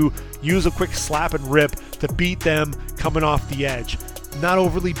to use a quick slap and rip to beat them coming off the edge. Not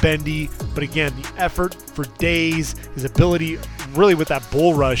overly bendy, but again, the effort for days, his ability really with that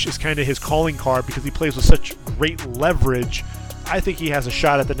bull rush is kind of his calling card because he plays with such great leverage. I think he has a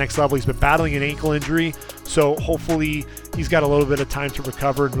shot at the next level. He's been battling an ankle injury, so hopefully he's got a little bit of time to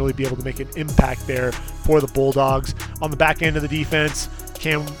recover and really be able to make an impact there for the Bulldogs. On the back end of the defense,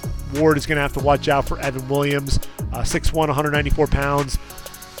 Cam Ward is going to have to watch out for Evan Williams, 6'1", 194 pounds,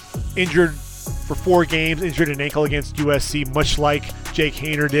 injured for 4 games, injured an ankle against USC, much like Jake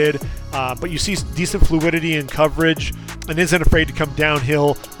Haener did. But you see decent fluidity in coverage and isn't afraid to come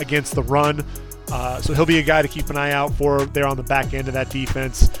downhill against the run. So he'll be a guy to keep an eye out for there on the back end of that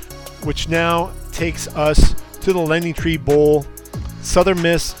defense, which now takes us to the Lending Tree Bowl. Southern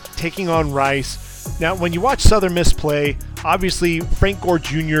Miss taking on Rice. Now, when you watch Southern Miss play, obviously Frank Gore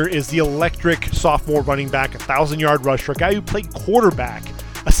Jr. is the electric sophomore running back, 1,000-yard rusher, a guy who played quarterback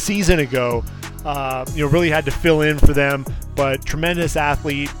a season ago. Really had to fill in for them, but tremendous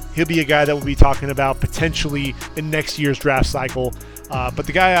athlete. He'll be a guy that we'll be talking about potentially in next year's draft cycle. But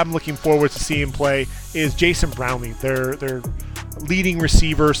the guy I'm looking forward to seeing play is Jason Brownlee, their leading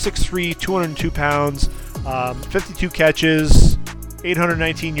receiver, 6'3", 202 pounds, 52 catches,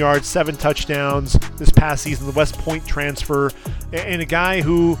 819 yards, 7 touchdowns this past season, the West Point transfer, and a guy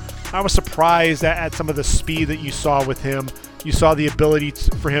who I was surprised at some of the speed that you saw with him. You saw the ability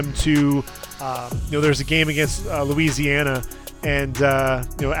for him to, there's a game against Louisiana, and,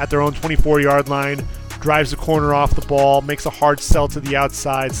 at their own 24-yard line, drives the corner off the ball, makes a hard sell to the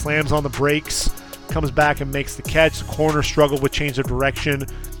outside, slams on the brakes, comes back and makes the catch. The corner struggled with change of direction.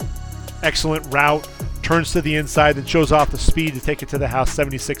 Excellent route, turns to the inside, then shows off the speed to take it to the house,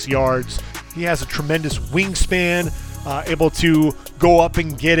 76 yards. He has a tremendous wingspan, able to go up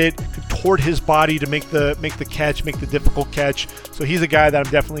and get it, contort his body to make the catch, make the difficult catch. So he's a guy that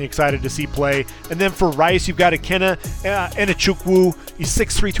I'm definitely excited to see play. And then for Rice, you've got Ikenna Enechukwu. He's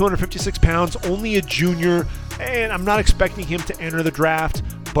 6'3", 256 pounds, only a junior, and I'm not expecting him to enter the draft,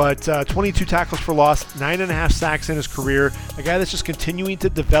 but 22 tackles for loss, 9.5 sacks in his career. A guy that's just continuing to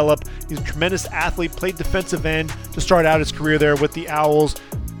develop. He's a tremendous athlete, played defensive end to start out his career there with the Owls.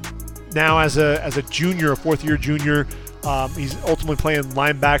 Now as a junior, a 4th-year junior, he's ultimately playing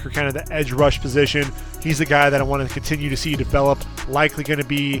linebacker, kind of the edge rush position. He's the guy that I want to continue to see develop, likely going to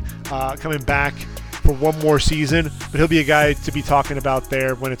be coming back for one more season, but he'll be a guy to be talking about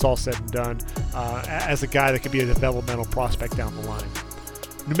there when it's all said and done, as a guy that could be a developmental prospect down the line.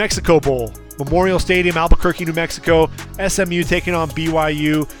 New Mexico Bowl, Memorial Stadium, Albuquerque, New Mexico. SMU taking on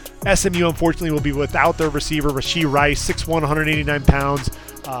BYU. SMU, unfortunately, will be without their receiver, Rashee Rice, 6'1", 189 pounds.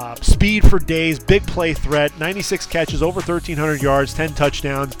 Speed for days, big play threat, 96 catches, over 1,300 yards, 10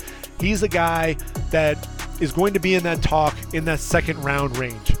 touchdowns. He's a guy that is going to be in that talk in that second round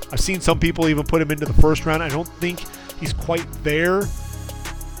range. I've seen some people even put him into the first round. I don't think he's quite there.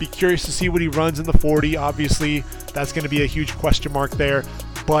 Be curious to see what he runs in the 40. Obviously, that's going to be a huge question mark there.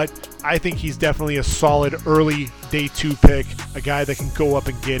 But I think he's definitely a solid early day 2 pick, a guy that can go up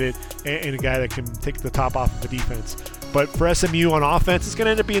and get it, and a guy that can take the top off of the defense. But for SMU on offense, it's going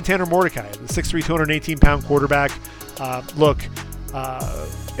to end up being Tanner Mordecai, the 6'3", 218-pound quarterback.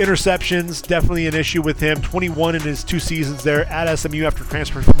 Interceptions, definitely an issue with him. 21 in his 2 seasons there at SMU after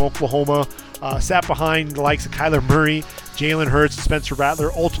transferring from Oklahoma. Sat behind the likes of Kyler Murray, Jalen Hurts, and Spencer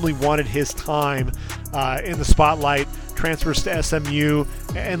Rattler. Ultimately wanted his time in the spotlight. Transfers to SMU.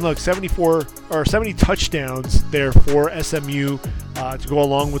 And look, 70 touchdowns there for SMU to go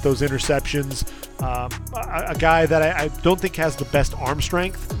along with those interceptions. A guy that I don't think has the best arm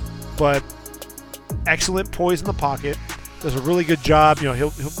strength, but excellent poise in the pocket. Does a really good job. He'll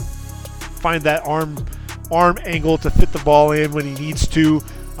find that arm angle to fit the ball in when he needs to.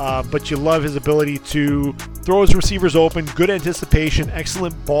 But you love his ability to throw his receivers open. Good anticipation,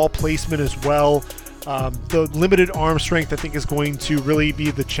 excellent ball placement as well. The limited arm strength, I think, is going to really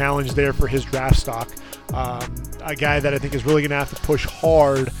be the challenge there for his draft stock. A guy that I think is really going to have to push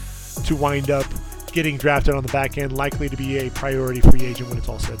hard to wind up getting drafted on the back end, likely to be a priority free agent when it's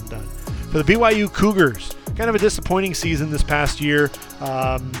all said and done. For the BYU Cougars, kind of a disappointing season this past year.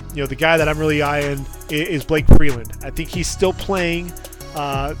 The guy that I'm really eyeing is Blake Freeland. I think he's still playing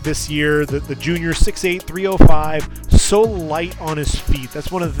this year. The junior, 6'8", 305, so light on his feet.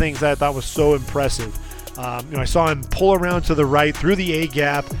 That's one of the things that I thought was so impressive. I saw him pull around to the right through the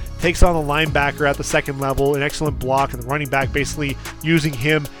A-gap, takes on the linebacker at the second level, an excellent block, and the running back basically using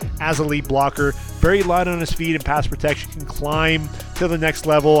him as a lead blocker. Very light on his feet in pass protection, can climb to the next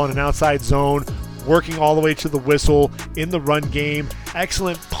level on an outside zone, working all the way to the whistle in the run game.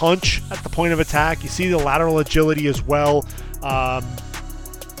 Excellent punch at the point of attack. You see the lateral agility as well. I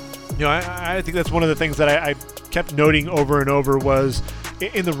think that's one of the things that I kept noting over and over was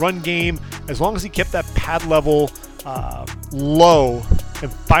in the run game, as long as he kept that pad level low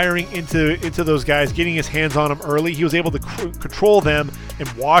and firing into those guys, getting his hands on them early, he was able to control them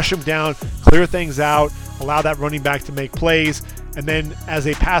and wash them down, clear things out, allow that running back to make plays. And then as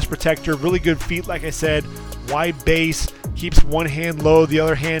a pass protector, really good feet, like I said, wide base, keeps one hand low, the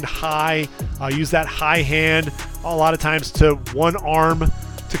other hand high. Use that high hand a lot of times to one arm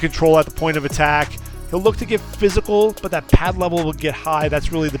to control at the point of attack. He'll look to get physical, but that pad level will get high.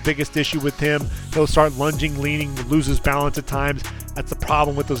 That's really the biggest issue with him. He'll start lunging, leaning, lose his balance at times. That's the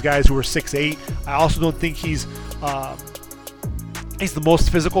problem with those guys who are 6'8". I also don't think he's the most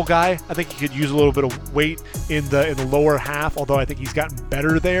physical guy. I think he could use a little bit of weight in the lower half, although I think he's gotten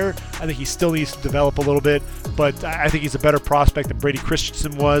better there. I think he still needs to develop a little bit, but I think he's a better prospect than Brady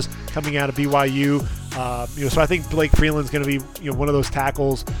Christensen was coming out of BYU. So I think Blake Freeland's going to be one of those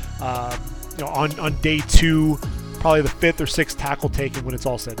tackles on day 2, probably the 5th or 6th tackle taken when it's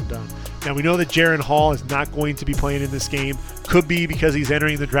all said and done. Now we know that Jaren Hall is not going to be playing in this game. Could be because he's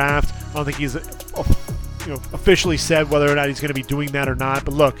entering the draft. I don't think he's officially said whether or not he's going to be doing that or not.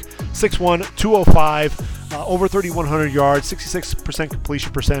 But look, 6'1", 205, over 3,100 yards, 66%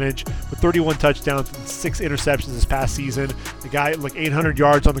 completion percentage with 31 touchdowns and 6 interceptions this past season. The guy, 800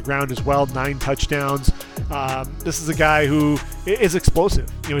 yards on the ground as well, 9 touchdowns. This is a guy who is explosive.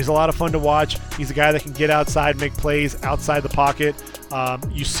 He's a lot of fun to watch. He's a guy that can get outside, make plays outside the pocket.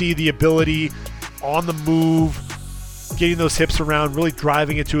 You see the ability on the move, getting those hips around, really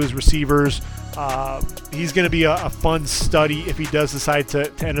driving it to his receivers. He's going to be a fun study if he does decide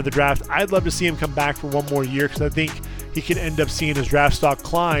to enter the draft. I'd love to see him come back for one more year because I think he could end up seeing his draft stock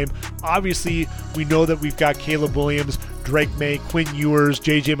climb. Obviously, we know that we've got Caleb Williams, Drake May, Quinn Ewers,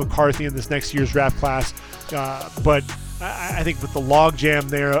 J.J. McCarthy in this next year's draft class. But I think with the logjam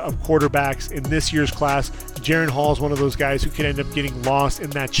there of quarterbacks in this year's class, Jaren Hall is one of those guys who could end up getting lost in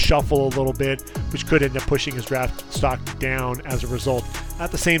that shuffle a little bit, which could end up pushing his draft stock down as a result.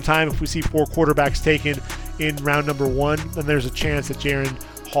 At the same time, if we see 4 quarterbacks taken in round number 1, then there's a chance that Jaren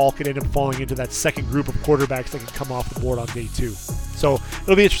Hall could end up falling into that second group of quarterbacks that can come off the board on day 2. So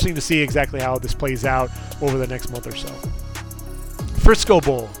it'll be interesting to see exactly how this plays out over the next month or so. Frisco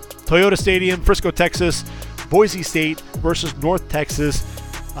Bowl, Toyota Stadium, Frisco, Texas. Boise State versus North Texas.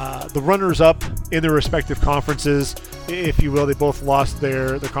 The runners-up in their respective conferences, if you will. They both lost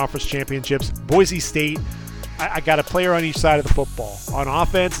their conference championships. Boise State, I got a player on each side of the football. On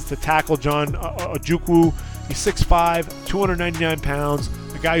offense, it's the tackle John Ojukwu. He's 6'5", 299 pounds.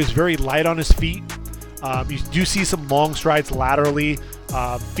 A guy who's very light on his feet. You do see some long strides laterally.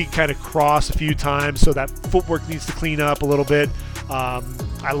 Feet kind of cross a few times, so that footwork needs to clean up a little bit.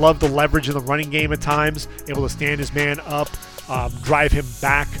 I love the leverage in the running game at times, able to stand his man up, drive him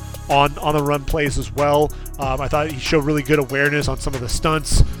back on the run plays as well. I thought he showed really good awareness on some of the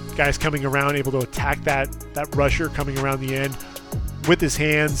stunts. Guys coming around, able to attack that rusher coming around the end with his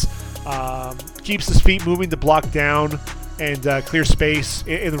hands. Keeps his feet moving to block down and clear space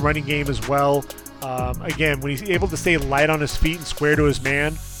in the running game as well. Again, when he's able to stay light on his feet and square to his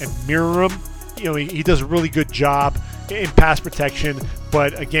man and mirror him, he does a really good job in pass protection,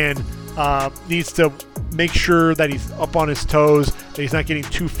 but again, needs to make sure that he's up on his toes, that he's not getting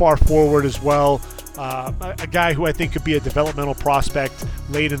too far forward as well. A guy who I think could be a developmental prospect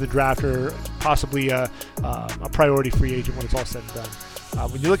late in the draft or possibly a priority free agent when it's all said and done.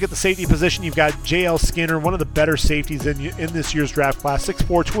 When you look at the safety position, you've got J.L. Skinner, one of the better safeties in this year's draft class,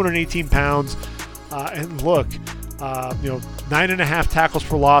 6'4", 218 pounds. And look, 9.5 tackles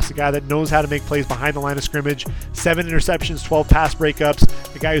for loss, a guy that knows how to make plays behind the line of scrimmage, 7 interceptions, 12 pass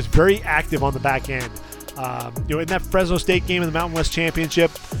breakups, a guy who's very active on the back end. In that Fresno State game in the Mountain West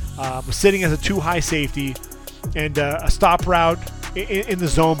Championship, was sitting as a 2-high safety and a stop route in the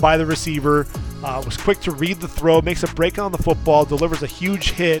zone by the receiver, was quick to read the throw, makes a break on the football, delivers a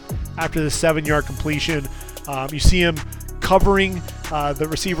huge hit after the 7-yard completion. You see him covering the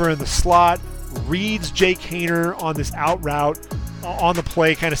receiver in the slot, reads Jake Haener on this out route on the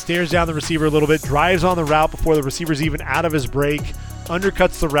play, kind of stares down the receiver a little bit, drives on the route before the receiver's even out of his break,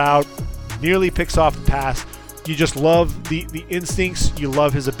 undercuts the route, nearly picks off the pass. You just love the instincts. You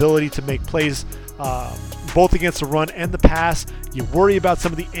love his ability to make plays both against the run and the pass. You worry about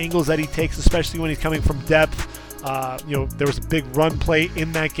some of the angles that he takes, especially when he's coming from depth. There was a big run play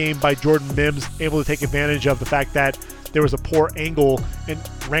in that game by Jordan Mims, able to take advantage of the fact that there was a poor angle and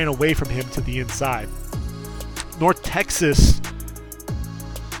ran away from him to the inside. North Texas,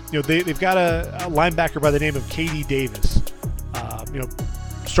 they've got a linebacker by the name of KD Davis.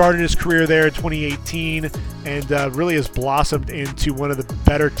 Started his career there in 2018 and really has blossomed into one of the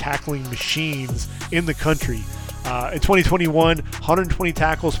better tackling machines in the country. In 2021, 120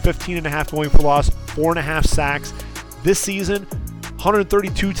 tackles, 15.5 going for loss, 4.5 sacks. This season,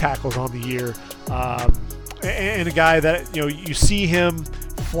 132 tackles on the year. And a guy that, you see him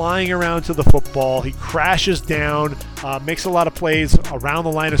flying around to the football. He crashes down, makes a lot of plays around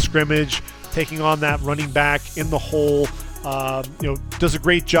the line of scrimmage, taking on that running back in the hole. Does a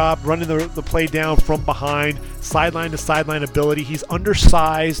great job running the play down from behind, sideline to sideline ability. He's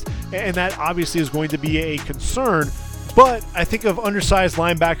undersized, and that obviously is going to be a concern. But I think of undersized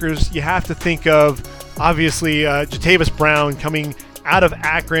linebackers, you have to think of, obviously, Jatavis Brown coming out of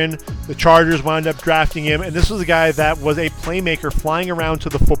Akron. The Chargers wound up drafting him, and this was a guy that was a playmaker flying around to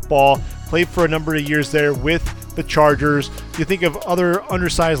the football, played for a number of years there with the Chargers. You think of other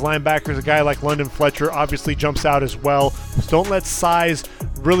undersized linebackers, a guy like London Fletcher obviously jumps out as well. So don't let size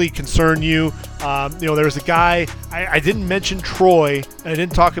really concern you. There was a guy, I didn't mention Troy, and I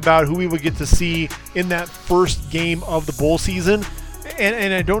didn't talk about who we would get to see in that first game of the bowl season.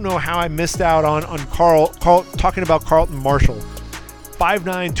 And I don't know how I missed out on Carl talking about Carlton Martial.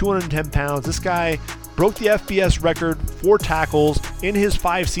 5'9", 210 pounds. This guy broke the FBS record for tackles in his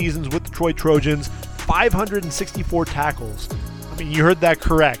 5 seasons with the Troy Trojans. 564 tackles. I mean, you heard that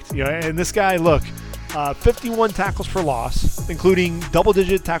correct. And this guy, 51 tackles for loss, including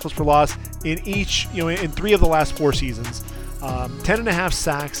double-digit tackles for loss in each, in 3 of the last 4 seasons. 10.5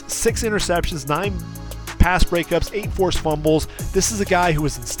 sacks, 6 interceptions, 9 pass breakups, 8 forced fumbles. This is a guy who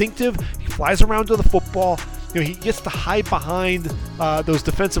is instinctive. He flies around to the football. He gets to hide behind those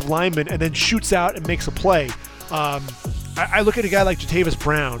defensive linemen and then shoots out and makes a play. I look at a guy like Jatavis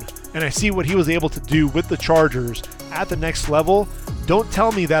Brown, and I see what he was able to do with the Chargers at the next level. Don't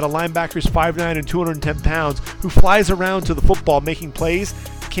tell me that a linebacker is 5'9" and 210 pounds who flies around to the football making plays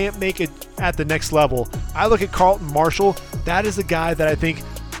can't make it at the next level. I look at Carlton Martial. That is a guy that I think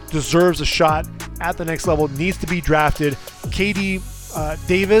deserves a shot at the next level, needs to be drafted. KD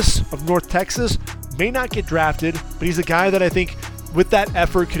Davis of North Texas may not get drafted, but he's a guy that I think with that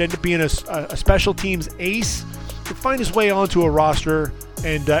effort could end up being a special teams ace, could find his way onto a roster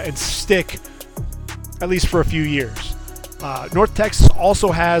and stick at least for a few years. North Texas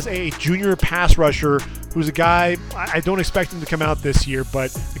also has a junior pass rusher who's a guy, I don't expect him to come out this year,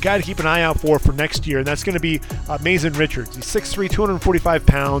 but a guy to keep an eye out for next year, and that's going to be Mason Richards. He's 6'3", 245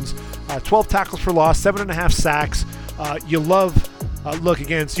 pounds, 12 tackles for loss, 7.5 sacks. You love, look,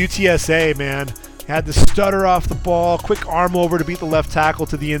 against UTSA, man. Had to stutter off the ball, quick arm over to beat the left tackle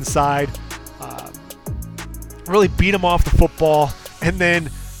to the inside. Really beat him off the football, and then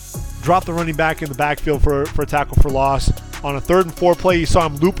drop the running back in the backfield for a tackle for loss. On a 3rd and 4 play, you saw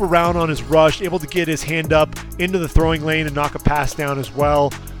him loop around on his rush, able to get his hand up into the throwing lane and knock a pass down as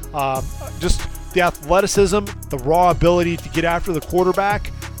well. Just the athleticism, the raw ability to get after the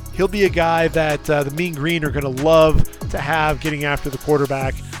quarterback. He'll be a guy that the Mean Green are going to love to have getting after the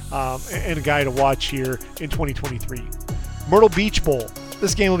quarterback, and a guy to watch here in 2023. Myrtle Beach Bowl.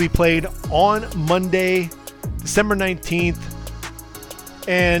 This game will be played on Monday, December 19th.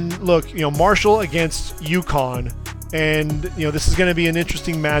 And look, Marshall against UConn. And, this is going to be an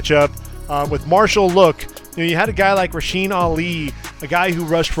interesting matchup. With Marshall, look, you had a guy like Rasheen Ali, a guy who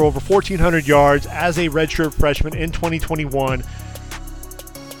rushed for over 1,400 yards as a redshirt freshman in 2021.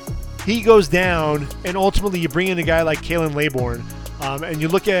 He goes down, and ultimately you bring in a guy like Kalen Laborn. And you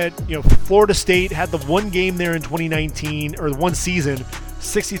look at, Florida State had the one game there in 2019, or the one season,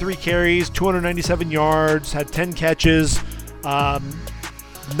 63 carries, 297 yards, had 10 catches.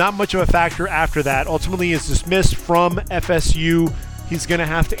 Not much of a factor after that. Ultimately is dismissed from FSU. He's going to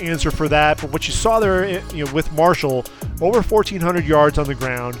have to answer for that. But what you saw there, with Marshall, over 1,400 yards on the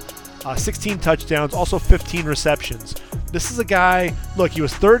ground, 16 touchdowns, also 15 receptions. This is a guy, look, he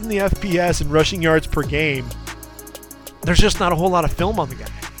was 3rd in the FBS in rushing yards per game. There's just not a whole lot of film on the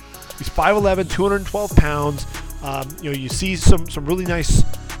guy. He's 5'11", 212 pounds. You see some really nice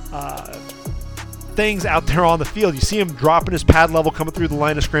things out there on the field. You see him dropping his pad level coming through the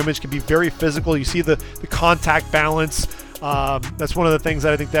line of scrimmage, can be very physical. You see the contact balance. That's one of the things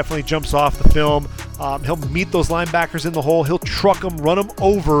that I think definitely jumps off the film. He'll meet those linebackers in the hole. He'll truck them, run them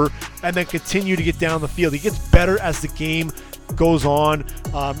over, and then continue to get down the field. He gets better as the game goes on.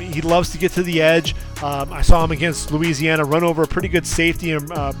 He loves to get to the edge. I saw him against Louisiana run over a pretty good safety, and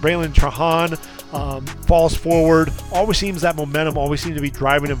Braylon Trahan falls forward. Always seems that momentum, always seems to be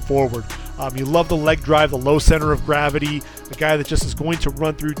driving him forward. You love the leg drive, the low center of gravity, the guy that just is going to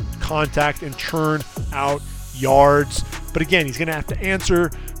run through contact and churn out yards. But again, he's going to have to answer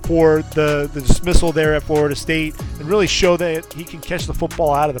for the dismissal there at Florida State and really show that he can catch the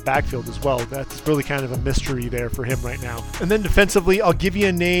football out of the backfield as well. That's really kind of a mystery there for him right now. And then defensively, I'll give you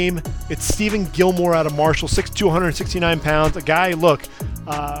a name. It's Stephen Gilmore out of Marshall, 6'2", 169 pounds. A guy, look,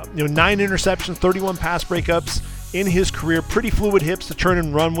 9 interceptions, 31 pass breakups in his career. Pretty fluid hips to turn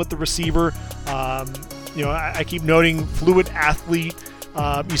and run with the receiver. I keep noting fluid athlete.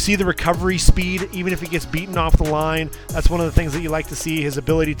 You see the recovery speed, even if he gets beaten off the line. That's one of the things that you like to see, his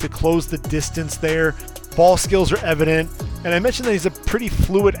ability to close the distance there. Ball skills are evident. And I mentioned that he's a pretty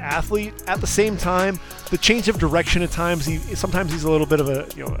fluid athlete. At the same time, the change of direction at times, sometimes he's a little bit of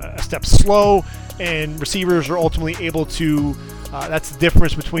a step slow, and receivers are ultimately able to, that's the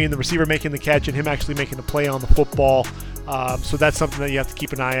difference between the receiver making the catch and him actually making the play on the football. So that's something that you have to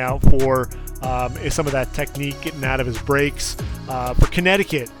keep an eye out for, is some of that technique getting out of his breaks. For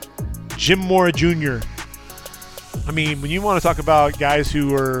Connecticut, Jim Mora Jr. I mean, when you want to talk about guys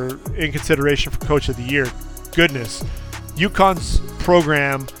who are in consideration for Coach of the Year, goodness, UConn's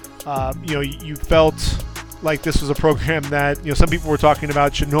program, you felt like this was a program that, some people were talking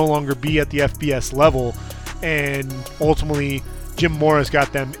about should no longer be at the FBS level, and ultimately Jim Mora's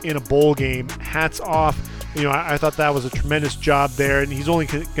got them in a bowl game. Hats off. I thought that was a tremendous job there, and he's only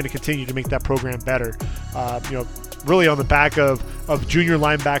going to continue to make that program better. Really on the back of junior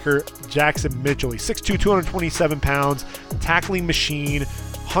linebacker Jackson Mitchell. He's 6'2", 227 pounds, tackling machine,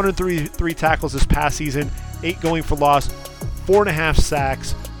 103 tackles this past season, 8 going for loss, 4.5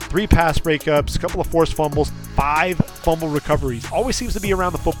 sacks, 3 pass breakups, a couple of forced fumbles, 5 fumble recoveries. Always seems to be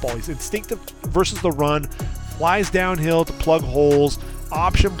around the football. He's instinctive versus the run, flies downhill to plug holes,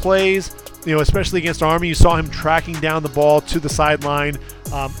 option plays. Especially against Army, you saw him tracking down the ball to the sideline.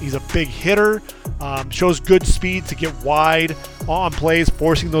 He's a big hitter, shows good speed to get wide on plays,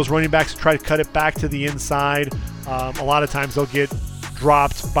 forcing those running backs to try to cut it back to the inside. A lot of times they'll get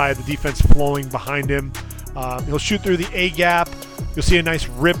dropped by the defense flowing behind him. He'll shoot through the A-gap. You'll see a nice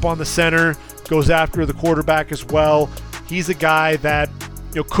rip on the center, goes after the quarterback as well. He's a guy that,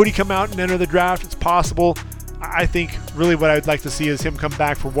 could he come out and enter the draft? It's possible. I think really what I'd like to see is him come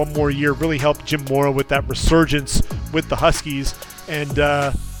back for one more year, really help Jim Mora with that resurgence with the Huskies. And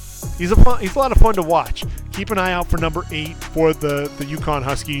he's a lot of fun to watch. Keep an eye out for number 8 for the UConn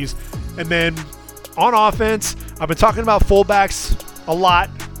Huskies. And then on offense, I've been talking about fullbacks a lot.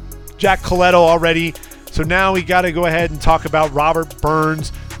 Jack Coletto already. So now we got to go ahead and talk about Robert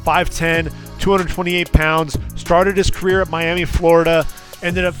Burns, 5'10", 228 pounds. Started his career at Miami, Florida.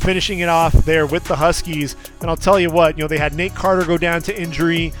 Ended up finishing it off there with the Huskies. And I'll tell you what, they had Nate Carter go down to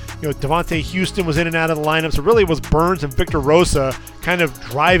injury. Devontae Houston was in and out of the lineup. So really it was Burns and Victor Rosa kind of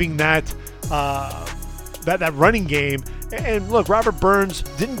driving that running game. And look, Robert Burns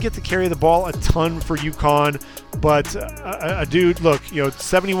didn't get to carry the ball a ton for UConn, but a dude, look,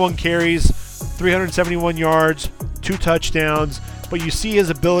 71 carries, 371 yards, 2 touchdowns. But you see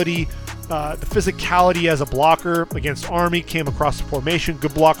his ability. The physicality as a blocker against Army, came across the formation.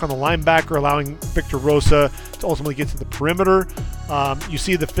 Good block on the linebacker, allowing Victor Rosa to ultimately get to the perimeter. You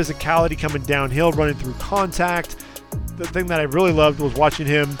see the physicality coming downhill, running through contact. The thing that I really loved was watching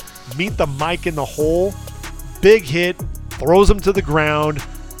him meet the mic in the hole. Big hit, throws him to the ground.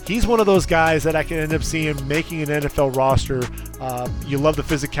 He's one of those guys that I can end up seeing making an NFL roster. You love the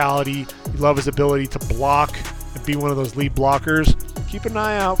physicality. You love his ability to block and be one of those lead blockers. Keep an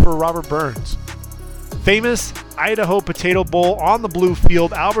eye out for Robert Burns. Famous Idaho Potato Bowl on the blue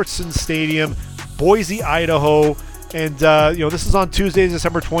field, Albertson Stadium, Boise, Idaho. And, this is on Tuesday,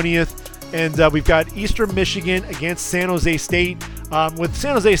 December 20th. And we've got Eastern Michigan against San Jose State. With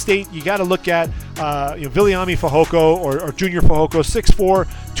San Jose State, you got to look at Viliami Fehoko or Junior Fehoko,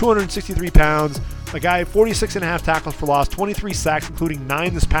 6'4", 263 pounds. A guy, 46.5 tackles for loss, 23 sacks, including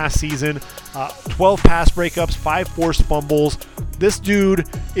 9 this past season, 12 pass breakups, 5 forced fumbles. This dude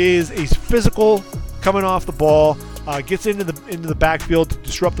is a physical coming off the ball, gets into the backfield to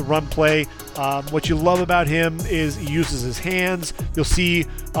disrupt the run play. What you love about him is he uses his hands. You'll see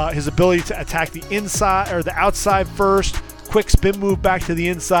his ability to attack the inside or the outside first, quick spin move back to the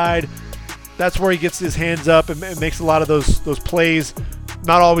inside. that's where he gets his hands up and makes a lot of those plays.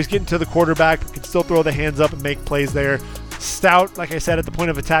 Not always getting to the quarterback, but can still throw the hands up and make plays there. Stout, like I said, at the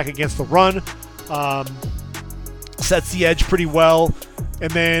point of attack against the run. Sets the edge pretty well. And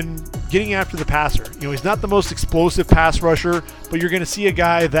then getting after the passer. He's not the most explosive pass rusher, but you're going to see a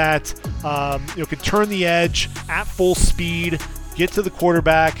guy that can turn the edge at full speed, get to the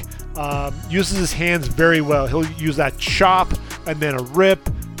quarterback, uses his hands very well. He'll use that chop and then a rip,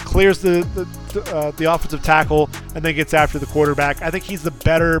 clears the offensive tackle, and then gets after the quarterback. I think he's the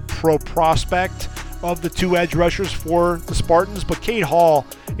better pro prospect of the two edge rushers for the Spartans, but Cade Hall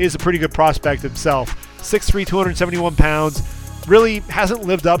is a pretty good prospect himself. 6'3", 271 pounds. Really hasn't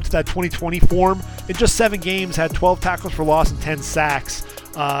lived up to that 2020 form. In just 7 games, had 12 tackles for loss and 10 sacks.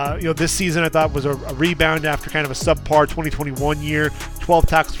 This season I thought was a rebound after kind of a subpar 2021 year. 12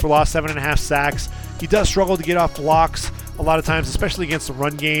 tackles for loss, 7.5 sacks. He does struggle to get off blocks a lot of times, especially against the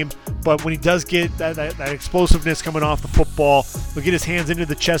run game. But when he does get that explosiveness coming off the football, he'll get his hands into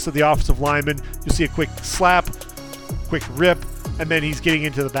the chest of the offensive lineman. You'll see a quick slap, quick rip, and then he's getting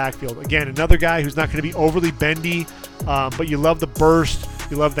into the backfield. Again, another guy who's not going to be overly bendy, but you love the burst,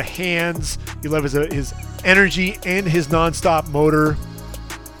 you love the hands, you love his energy and his nonstop motor.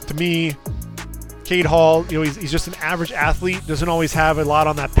 To me, Cade Hall, he's just an average athlete, doesn't always have a lot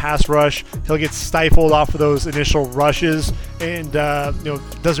on that pass rush. He'll get stifled off of those initial rushes and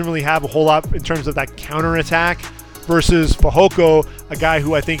doesn't really have a whole lot in terms of that counterattack versus Fehoko, a guy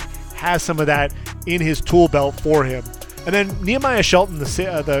who I think has some of that in his tool belt for him. And then Nehemiah Shelton,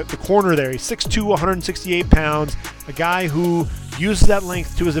 the corner there, he's 6'2", 168 pounds, a guy who uses that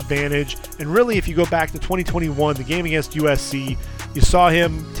length to his advantage. And really, if you go back to 2021, the game against USC, you saw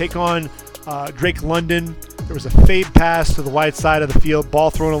him take on Drake London. There was a fade pass to the wide side of the field, ball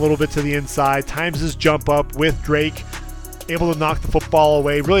thrown a little bit to the inside, times his jump up with Drake, able to knock the football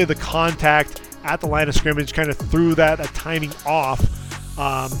away. Really, the contact at the line of scrimmage kind of threw that timing off.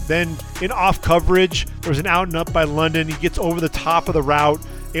 Then in off coverage, there was an out and up by London. He gets over the top of the route,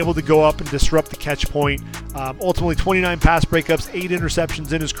 able to go up and disrupt the catch point. Ultimately, 29 pass breakups, 8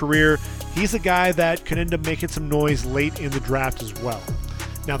 interceptions in his career. He's a guy that could end up making some noise late in the draft as well.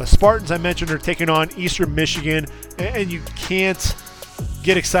 Now, the Spartans I mentioned are taking on Eastern Michigan, and you can't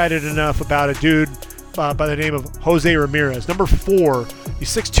get excited enough about a dude by the name of Jose Ramirez. Number 4, he's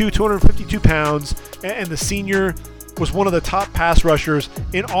 6'2", 252 pounds, and the senior was one of the top pass rushers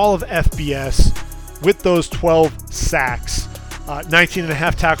in all of FBS with those 12 sacks,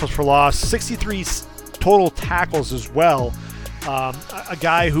 19.5 tackles for loss, 63 total tackles as well. A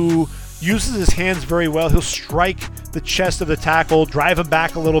guy who uses his hands very well. He'll strike the chest of the tackle, drive him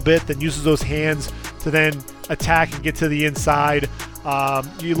back a little bit, then uses those hands to then attack and get to the inside.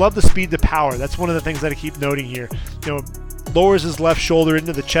 You love the speed to power. That's one of the things that I keep noting here. Lowers his left shoulder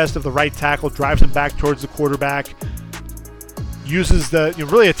into the chest of the right tackle, drives him back towards the quarterback. Uses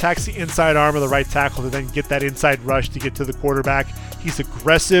really attacks the inside arm of the right tackle to then get that inside rush to get to the quarterback. He's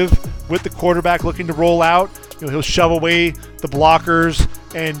aggressive with the quarterback looking to roll out. He'll shove away the blockers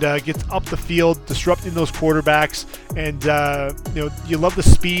and gets up the field, disrupting those quarterbacks. And you love the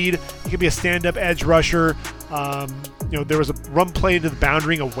speed. He can be a stand-up edge rusher. There was a run play to the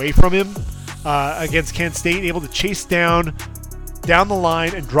boundary away from him against Kent State, able to chase down the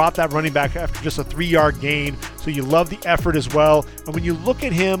line and drop that running back after just a 3-yard gain. So you love the effort as well. And when you look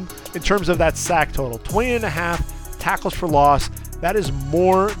at him in terms of that sack total, 20.5 tackles for loss, that is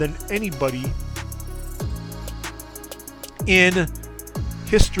more than anybody in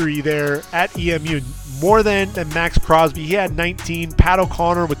history there at EMU. More than Max Crosby. He had 19. Pat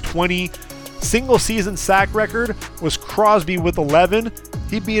O'Connor with 20. Single season sack record was Crosby with 11.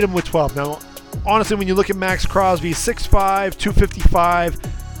 He beat him with 12. Now, honestly, when you look at Max Crosby, 6'5", 255,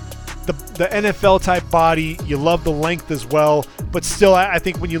 the NFL type body, you love the length as well. But still, I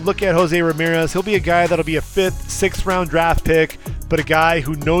think when you look at Jose Ramirez, he'll be a guy that'll be a 5th, 6th round draft pick, but a guy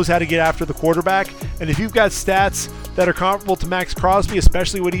who knows how to get after the quarterback. And if you've got stats that are comparable to Max Crosby,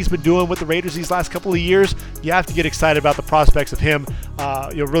 especially what he's been doing with the Raiders these last couple of years, you have to get excited about the prospects of him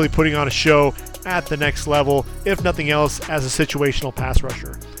really putting on a show at the next level, if nothing else, as a situational pass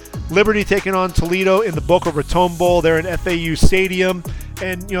rusher. Liberty taking on Toledo in the Boca Raton Bowl. They're in FAU Stadium.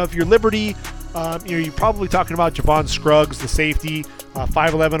 And, if you're Liberty, you're probably talking about Javon Scruggs, the safety,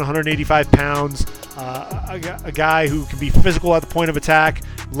 5'11", 185 pounds, a guy who can be physical at the point of attack,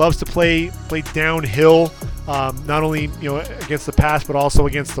 loves to play downhill, not only against the pass but also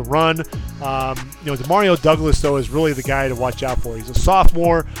against the run. Demario Douglas, though, is really the guy to watch out for. He's a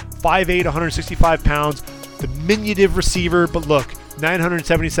sophomore, 5'8", 165 pounds, diminutive receiver, but look,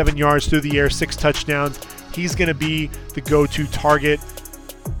 977 yards through the air, 6 touchdowns. He's going to be the go-to target.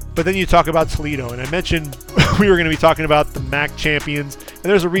 But then you talk about Toledo, and I mentioned we were going to be talking about the MAC champions, and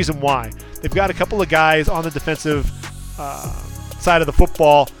there's a reason why. They've got a couple of guys on the defensive side of the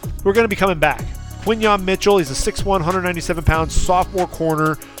football who are going to be coming back. Quinyon Mitchell, he's a 6'1", 197-pound sophomore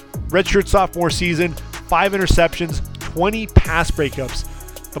corner, redshirt sophomore season, 5 interceptions, 20 pass breakups.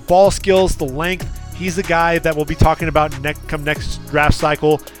 The ball skills, the length, he's the guy that we'll be talking about come next draft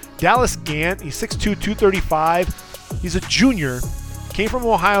cycle. Dallas Gant, he's 6'2", 235. He's a junior, came from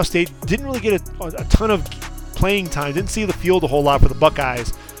Ohio State, didn't really get a ton of playing time, didn't see the field a whole lot for the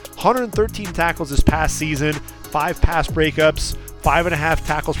Buckeyes. 113 tackles this past season, 5 pass breakups, 5.5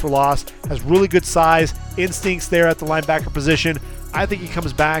 tackles for loss, has really good size, instincts there at the linebacker position. I think he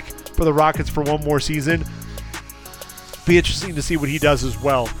comes back for the Rockets for one more season. Be interesting to see what he does as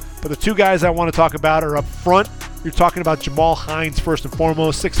well. But the two guys I want to talk about are up front. You're talking about Jamal Hines first and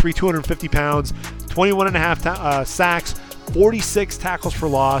foremost, 6'3", 250 pounds, 21.5 sacks, 46 tackles for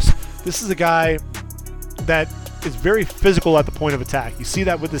loss. This is a guy that is very physical at the point of attack. You see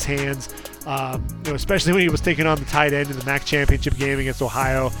that with his hands, especially when he was taking on the tight end in the MAC championship game against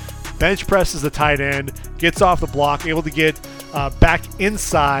Ohio. Bench presses the tight end, gets off the block, able to get back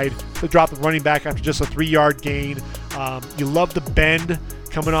inside to drop the running back after just a 3-yard gain. You love the bend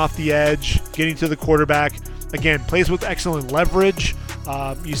coming off the edge, getting to the quarterback. Again, plays with excellent leverage.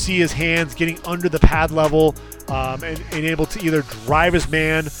 You see his hands getting under the pad level and able to either drive his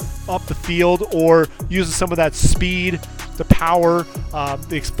man up the field or uses some of that speed, the power,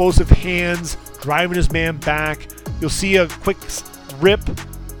 the explosive hands, driving his man back. You'll see a quick rip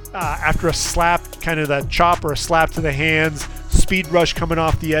after a slap, kind of that chop or a slap to the hands, speed rush coming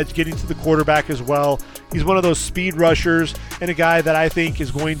off the edge, getting to the quarterback as well. He's one of those speed rushers and a guy that I think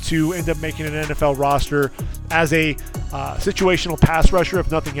is going to end up making an NFL roster as a situational pass rusher, if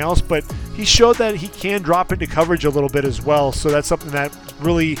nothing else. But he showed that he can drop into coverage a little bit as well. So that's something that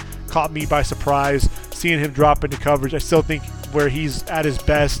really caught me by surprise, seeing him drop into coverage. I still think where he's at his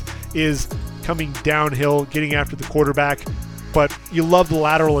best is coming downhill, getting after the quarterback. But you love the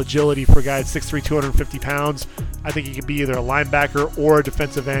lateral agility for a guy at 6'3", 250 pounds. I think he could be either a linebacker or a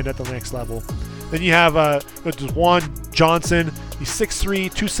defensive end at the next level. Then you have Juwan Johnson. He's 6'3",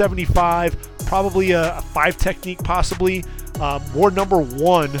 275, probably a 5 technique possibly. War number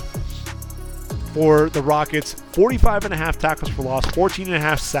 1 for the Rockets. 45.5 tackles for loss,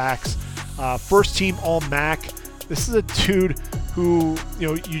 14.5 sacks. First team All-MAC. This is a dude who,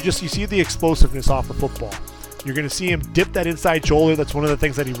 you see the explosiveness off the football. You're going to see him dip that inside shoulder. That's one of the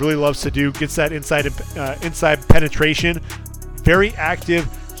things that he really loves to do. Gets that inside penetration. Very active.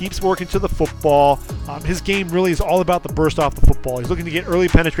 Keeps working to the football. His game really is all about the burst off the football. He's looking to get early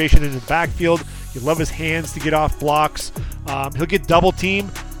penetration in the backfield. You love his hands to get off blocks. He'll get double teamed.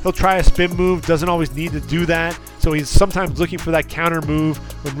 He'll try a spin move. Doesn't always need to do that. So he's sometimes looking for that counter move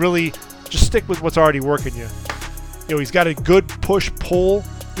when really just stick with what's already working you. He's got a good push-pull.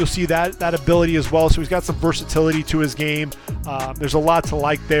 You'll see that ability as well. So he's got some versatility to his game. There's a lot to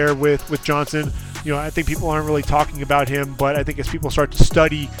like there with Johnson. I think people aren't really talking about him, but I think as people start to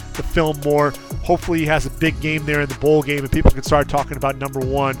study the film more, hopefully he has a big game there in the bowl game and people can start talking about number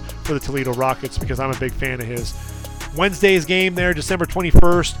 1 for the Toledo Rockets because I'm a big fan of his. Wednesday's game there, December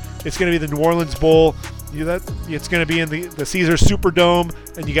 21st, it's going to be the New Orleans Bowl. It's going to be in the Caesars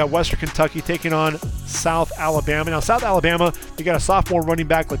Superdome, and you got Western Kentucky taking on South Alabama. Now, South Alabama, you got a sophomore running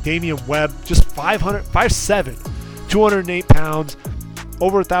back, Damian Webb, just 5'7", 208 pounds,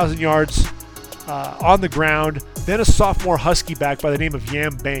 over 1,000 yards on the ground. Then a sophomore Husky back by the name of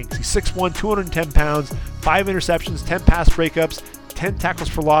Yam Banks. He's 6'1", 210 pounds, 5 interceptions, 10 pass breakups, 10 tackles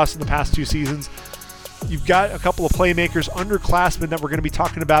for loss in the past 2 seasons. You've got a couple of playmakers, underclassmen that we're going to be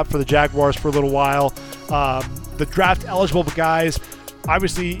talking about for the Jaguars for a little while. The draft-eligible guys,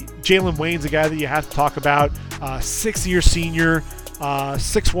 obviously Jalen Wayne's a guy that you have to talk about. 6-year senior,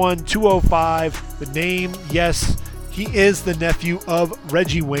 6'1", 205. The name, yes, he is the nephew of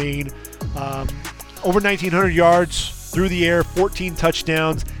Reggie Wayne. Over 1,900 yards through the air, 14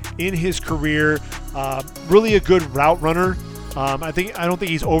 touchdowns in his career. Really a good route runner. I don't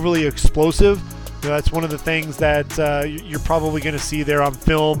think he's overly explosive. That's one of the things that you're probably going to see there on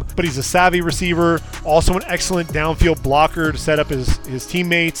film. But he's a savvy receiver, also an excellent downfield blocker to set up his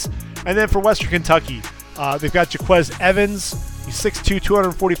teammates. And then for Western Kentucky, they've got Jaquez Evans. He's 6'2",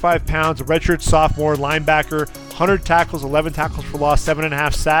 245 pounds, a redshirt sophomore linebacker, 100 tackles, 11 tackles for loss,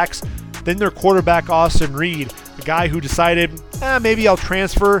 7.5 sacks. Then their quarterback, Austin Reed, a guy who decided, maybe I'll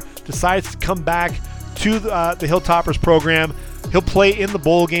transfer, decides to come back to the Hilltoppers program. He'll play in the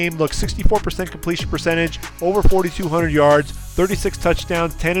bowl game. Look, 64% completion percentage, over 4,200 yards, 36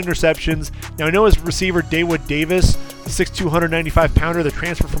 touchdowns, 10 interceptions. Now, I know his receiver, Dawood Davis, the 6'2", 195-pounder, the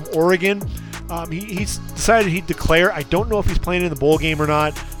transfer from Oregon, he's decided he'd declare. I don't know if he's playing in the bowl game or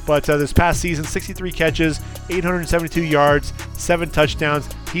not, but this past season, 63 catches, 872 yards, 7 touchdowns.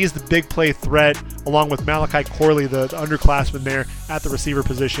 He is the big play threat, along with Malachi Corley, the underclassman there at the receiver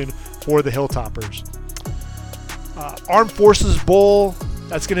position for the Hilltoppers. Armed Forces Bowl,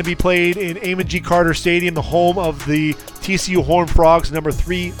 that's going to be played in Amon G. Carter Stadium, the home of the TCU Horned Frogs, number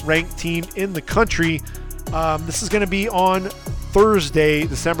 3 ranked team in the country. This is going to be on Thursday,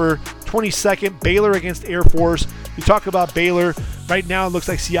 December 22nd, Baylor against Air Force. You talk about Baylor. Right now, it looks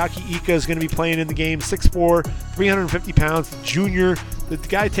like Siaki Ika is going to be playing in the game. 6'4", 350 pounds, the junior. The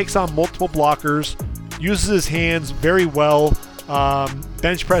guy takes on multiple blockers, uses his hands very well,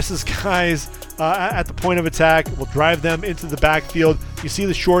 bench presses guys at the point of attack, will drive them into the backfield. You see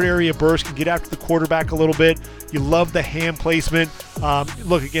the short area burst, can get after the quarterback a little bit. You love the hand placement.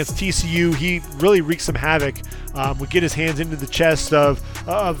 Look, against TCU, he really wreaked some havoc. Would get his hands into the chest of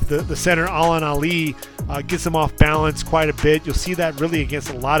the center, Alan Ali, gets him off balance quite a bit. You'll see that really against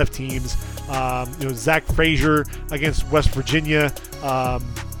a lot of teams. Zach Frazier against West Virginia,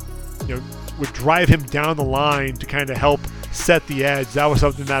 would drive him down the line to kind of help set the edge. That was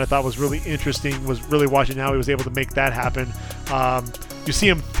something that I thought was really interesting, was really watching how he was able to make that happen. You see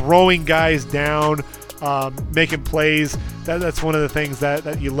him throwing guys down, making plays. That's one of the things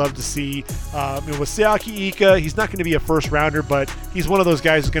that you love to see. With Siaki Ika, he's not going to be a first rounder, but he's one of those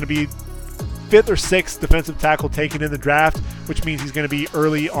guys who's going to be 5th or 6th defensive tackle taken in the draft, which means he's going to be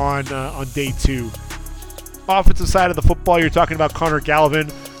early on day 2. Offensive side of the football, you're talking about Connor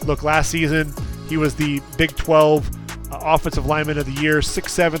Gallivan. Look, last season, he was the Big 12 Offensive Lineman of the Year,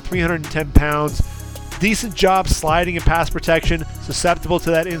 6'7", 310 pounds. Decent job sliding and pass protection, susceptible to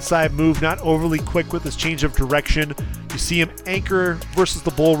that inside move, not overly quick with his change of direction. You see him anchor versus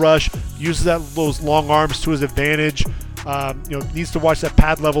the bull rush, uses those long arms to his advantage. Needs to watch that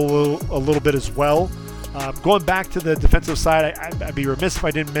pad level a little bit as well. Going back to the defensive side, I'd be remiss if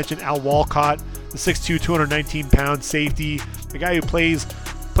I didn't mention Al Walcott, the 6'2", 219-pound safety, the guy who plays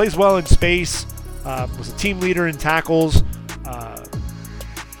well in space, was a team leader in tackles.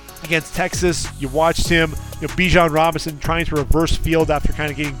 Against Texas, you watched him, Bijan Robinson trying to reverse field after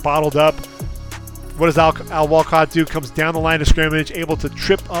kind of getting bottled up. What does Al Walcott do? Comes down the line of scrimmage, able to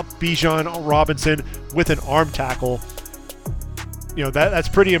trip up Bijan Robinson with an arm tackle. That's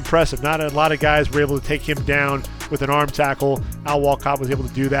pretty impressive. Not a lot of guys were able to take him down with an arm tackle. Al Walcott was able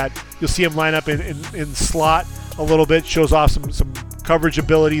to do that. You'll see him line up in slot a little bit, shows off some coverage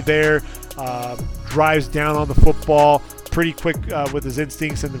ability there, drives down on the football, pretty quick with his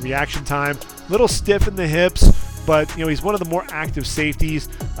instincts and the reaction time. Little stiff in the hips, but he's one of the more active safeties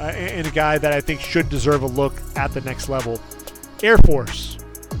and a guy that I think should deserve a look at the next level. Air Force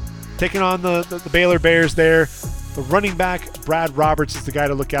taking on the Baylor Bears there. The running back, Brad Roberts, is the guy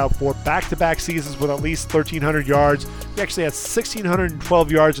to look out for. Back-to-back seasons with at least 1,300 yards. He actually had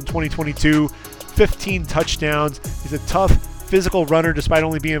 1,612 yards in 2022, 15 touchdowns. He's a tough, physical runner despite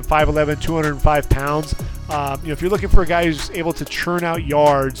only being 5'11", 205 pounds. If you're looking for a guy who's able to churn out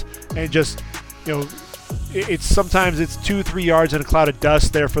yards and just, it's sometimes 2-3 yards in a cloud of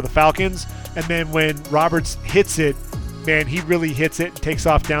dust there for the Falcons. And then when Roberts hits it, man, he really hits it and takes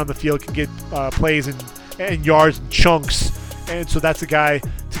off down the field, can get plays and yards and chunks. And so that's a guy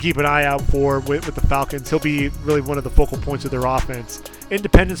to keep an eye out for with the Falcons. He'll be really one of the focal points of their offense.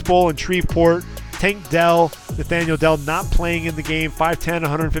 Independence Bowl in Shreveport. Tank Dell, Nathaniel Dell, not playing in the game. 5'10",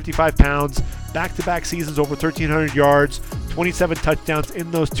 155 pounds. Back-to-back seasons, over 1,300 yards. 27 touchdowns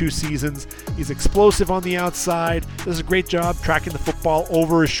in those 2 seasons. He's explosive on the outside. Does a great job tracking the football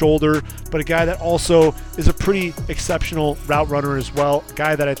over his shoulder, but a guy that also is a pretty exceptional route runner as well. A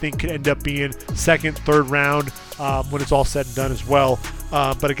guy that I think could end up being 2nd, 3rd round when it's all said and done as well.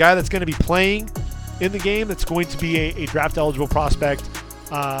 But a guy that's going to be playing in the game, that's going to be a draft-eligible prospect,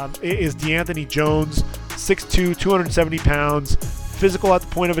 is DeAnthony Jones, 6'2", 270 pounds, physical at the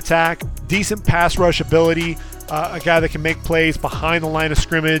point of attack, decent pass rush ability, a guy that can make plays behind the line of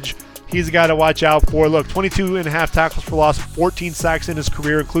scrimmage. He's a guy to watch out for. Look, 22.5 tackles for loss, 14 sacks in his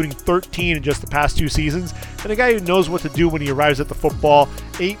career, including 13 in just the past 2 seasons. And a guy who knows what to do when he arrives at the football.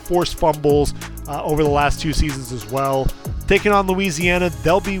 8 forced fumbles over the last 2 seasons as well. Taking on Louisiana,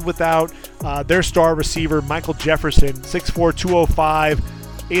 they'll be without their star receiver, Michael Jefferson, 6'4", 205,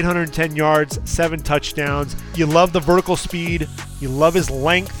 810 yards, 7 touchdowns. You love the vertical speed. You love his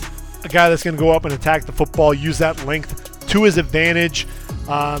length. A guy that's going to go up and attack the football, use that length to his advantage.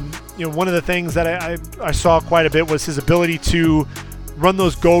 One of the things that I saw quite a bit was his ability to run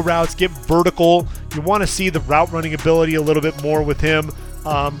those go routes, get vertical. You want to see the route running ability a little bit more with him,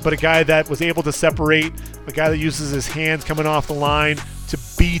 but a guy that was able to separate, a guy that uses his hands coming off the line to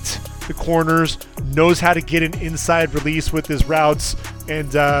beat the corners, knows how to get an inside release with his routes,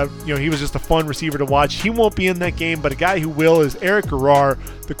 and he was just a fun receiver to watch. He won't be in that game, but a guy who will is Eric Garrard,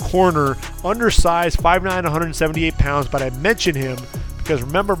 the corner, undersized, 5'9", 178 pounds, but I mention him because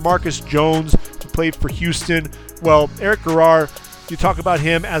remember Marcus Jones, who played for Houston? Well, Eric Garrard, you talk about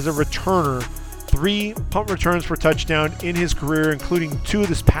him as a returner. 3 punt returns for touchdown in his career, including 2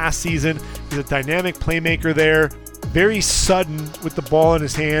 this past season. He's a dynamic playmaker there. Very sudden with the ball in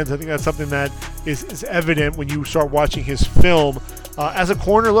his hands. I think that's something that is evident when you start watching his film. As a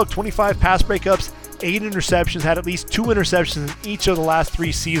corner, look, 25 pass breakups, 8 interceptions, had at least 2 interceptions in each of the last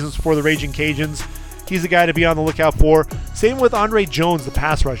 3 seasons for the Raging Cajuns. He's the guy to be on the lookout for. Same with Andre Jones, the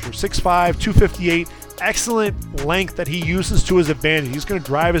pass rusher, 6'5", 258. Excellent length that he uses to his advantage. He's going to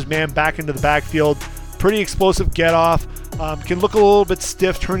drive his man back into the backfield. Pretty explosive get off. Can look a little bit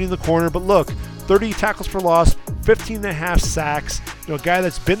stiff turning the corner, but look, 30 tackles for loss, 15.5 sacks. A guy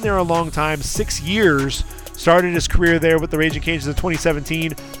that's been there a long time, 6 years. Started his career there with the Raging Cajuns in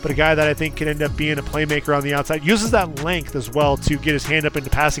 2017, but a guy that I think can end up being a playmaker on the outside. Uses that length as well to get his hand up into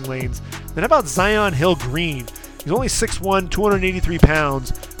passing lanes. Then how about Zion Hill-Green? He's only 6'1", 283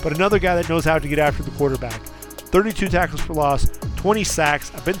 pounds, but another guy that knows how to get after the quarterback. 32 tackles for loss, 20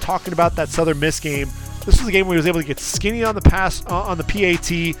 sacks. I've been talking about that Southern Miss game. This was a game where he was able to get skinny on the pass, on the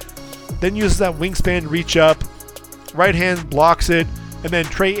PAT, then uses that wingspan to reach up. Right hand blocks it, and then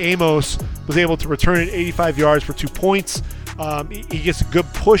Trey Amos was able to return it 85 yards for 2 points. He gets a good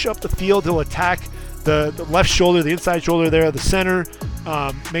push up the field. He'll attack the left shoulder, the inside shoulder there, the center,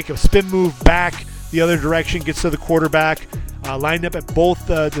 make a spin move back the other direction, gets to the quarterback, lined up at both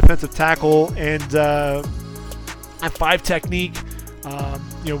defensive tackle and at 5 technique.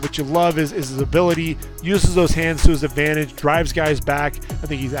 What you love is his ability, uses those hands to his advantage, drives guys back. I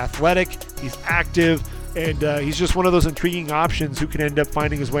think he's athletic, he's active, and he's just one of those intriguing options who can end up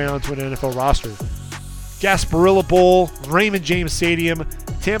finding his way onto an NFL roster. Gasparilla Bowl, Raymond James Stadium,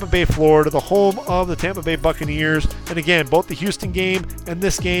 Tampa Bay, Florida, the home of the Tampa Bay Buccaneers. And again, both the Houston game and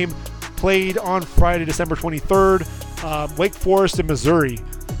this game played on Friday, December 23rd. Wake Forest and Missouri.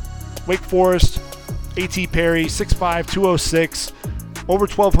 Wake Forest, A.T. Perry, 6'5", 206, over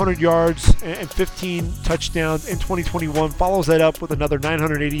 1,200 yards and 15 touchdowns in 2021. Follows that up with another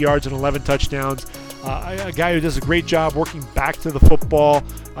 980 yards and 11 touchdowns. A guy who does a great job working back to the football,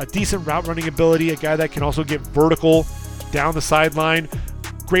 a decent route running ability, a guy that can also get vertical down the sideline.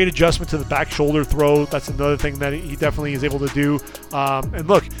 Great adjustment to the back shoulder throw. That's another thing that he definitely is able to do. And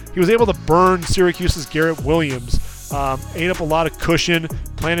look, he was able to burn Syracuse's Garrett Williams. Ate up a lot of cushion,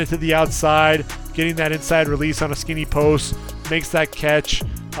 planted to the outside, getting that inside release on a skinny post, makes that catch.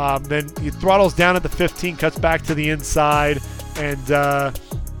 Then he throttles down at the 15, cuts back to the inside, and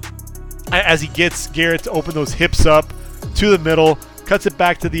as he gets Garrett to open those hips up to the middle, cuts it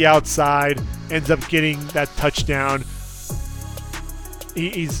back to the outside, ends up getting that touchdown.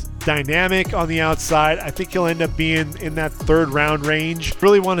 He's dynamic on the outside. I think he'll end up being in that 3rd round range.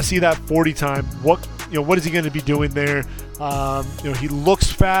 Really want to see that 40 time. What is he going to be doing there? He looks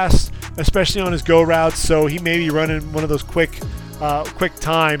fast, especially on his go routes, so he may be running one of those quick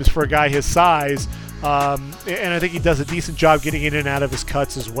times for a guy his size. And I think he does a decent job getting in and out of his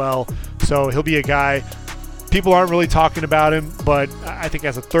cuts as well. So he'll be a guy, people aren't really talking about him, but I think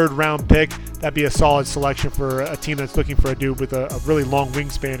as a 3rd round pick, that'd be a solid selection for a team that's looking for a dude with a really long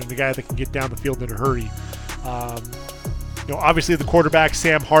wingspan and a guy that can get down the field in a hurry. Obviously the quarterback,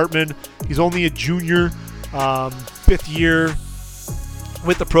 Sam Hartman, he's only a junior, 5th year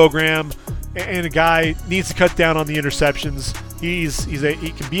with the program, and a guy needs to cut down on the interceptions. He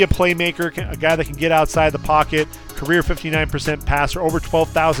can be a playmaker, a guy that can get outside the pocket. Career 59% passer, over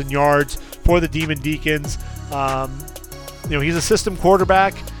 12,000 yards for the Demon Deacons. He's a system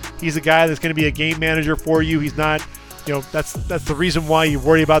quarterback. He's a guy that's going to be a game manager for you. He's not, that's the reason why you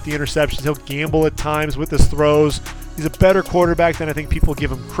worry about the interceptions. He'll gamble at times with his throws. He's a better quarterback than I think people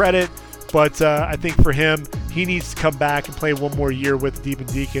give him credit. But I think for him, he needs to come back and play one more year with the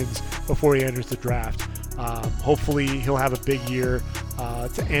Demon Deacons before he enters the draft. Hopefully he'll have a big year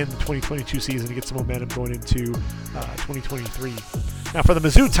to end the 2022 season to get some momentum going into 2023. Now for the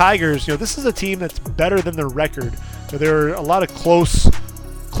Mizzou Tigers, this is a team that's better than their record. There are a lot of close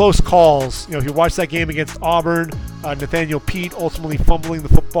calls. If you watch that game against Auburn, Nathaniel Pete ultimately fumbling the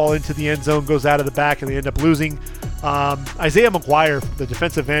football into the end zone, goes out of the back, and they end up losing. Isaiah McGuire, the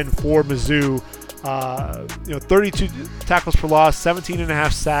defensive end for Mizzou, 32 tackles for loss,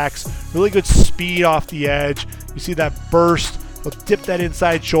 17.5 sacks, really good speed off the edge. You see that burst. He'll dip that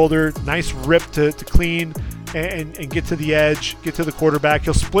inside shoulder, nice rip to clean and get to the edge, get to the quarterback.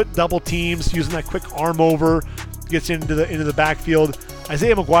 He'll split double teams using that quick arm over, gets into the backfield.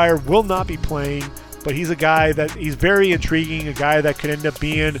 Isaiah McGuire will not be playing, but he's a guy that he's very intriguing, a guy that could end up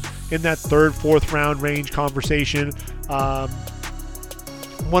being in that third, fourth round range conversation.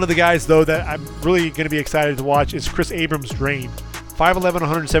 One of the guys, though, that I'm really going to be excited to watch is Chris Abrams-Draine. 5'11",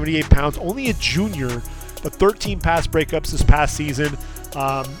 178 pounds, only a junior, but 13 pass breakups this past season.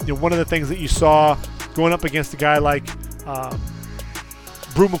 One of the things that you saw going up against a guy like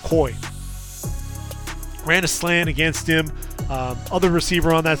Brew McCoy. Ran a slant against him. Other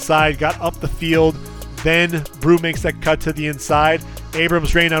receiver on that side got up the field. Then Brew makes that cut to the inside.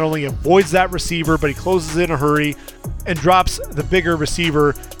 Abrams-Draine not only avoids that receiver, but he closes in a hurry and drops the bigger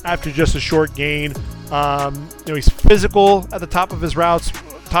receiver after just a short gain. He's physical at the top of the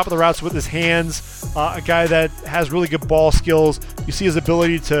routes with his hands. A guy that has really good ball skills. You see his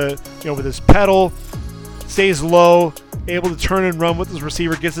ability to, with his pedal, stays low, able to turn and run with his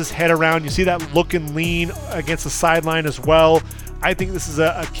receiver, gets his head around. You see that look and lean against the sideline as well. I think this is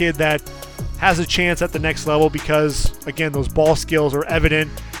a kid that has a chance at the next level because, again, those ball skills are evident.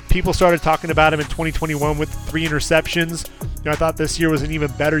 People started talking about him in 2021 with 3 interceptions. I thought this year was an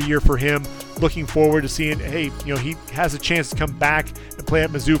even better year for him. Looking forward to seeing, he has a chance to come back and play at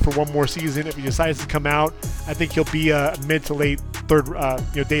Mizzou for one more season. If he decides to come out, I think he'll be a mid to late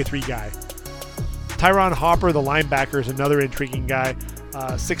day 3 guy. Tyron Hopper, the linebacker, is another intriguing guy.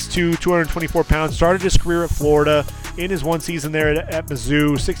 6'2", 224 pounds. Started his career at Florida. In his one season there at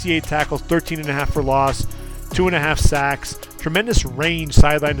Mizzou, 68 tackles, 13.5 for loss, 2.5 sacks. Tremendous range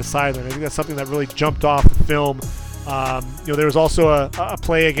sideline to sideline. I think that's something that really jumped off the film. There was also a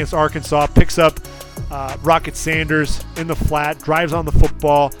play against Arkansas. Picks up Rocket Sanders in the flat, drives on the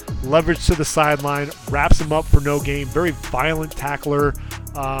football, leverage to the sideline, wraps him up for no gain. Very violent tackler.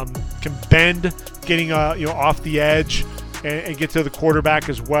 Can bend, getting off the edge and get to the quarterback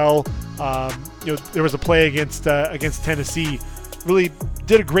as well. There was a play against Tennessee. Really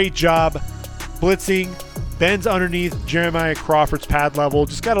did a great job blitzing, bends underneath Jeremiah Crawford's pad level.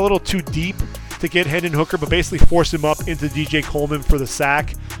 Just got a little too deep to get Hendon Hooker, but basically forced him up into DJ Coleman for the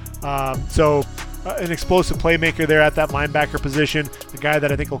sack. An explosive playmaker there at that linebacker position. A guy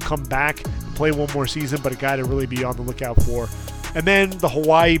that I think will come back and play one more season, but a guy to really be on the lookout for. And then the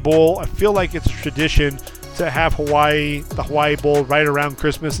Hawaii Bowl. I feel like it's a tradition to have the Hawaii Bowl right around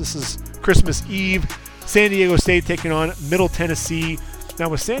Christmas. This is Christmas Eve. San Diego State taking on Middle Tennessee. Now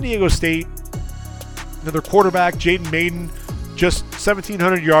with San Diego State, their quarterback, Jaden Maiden, just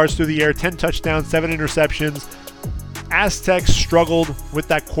 1,700 yards through the air, 10 touchdowns, 7 interceptions. Aztecs struggled with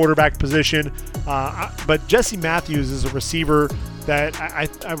that quarterback position, but Jesse Matthews is a receiver that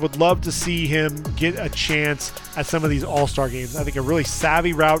I would love to see him get a chance at some of these all-star games. I think a really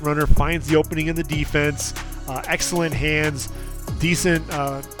savvy route runner, finds the opening in the defense, excellent hands, decent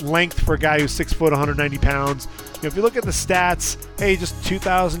length for a guy who's 6 foot, 190 pounds. If you look at the stats, hey, just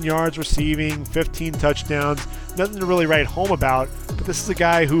 2,000 yards receiving, 15 touchdowns, nothing to really write home about, but this is a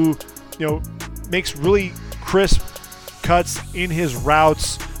guy who, makes really crisp cuts in his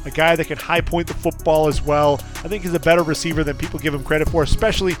routes, a guy that can high point the football as well. I think he's a better receiver than people give him credit for,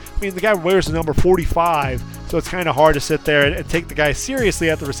 especially, the guy wears the number 45, so it's kind of hard to sit there and take the guy seriously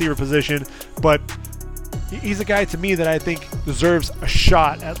at the receiver position, but he's a guy to me that I think deserves a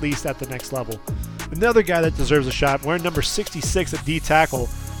shot at least at the next level. Another guy that deserves a shot, wearing number 66 at D tackle.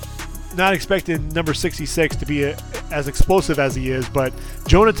 Not expecting number 66 to be as explosive as he is, but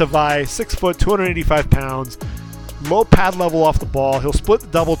Jonah Tavai, 6 foot, 285 pounds, low pad level off the ball. He'll split the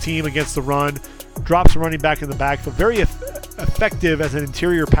double team against the run, drops a running back in the backfield. Very effective as an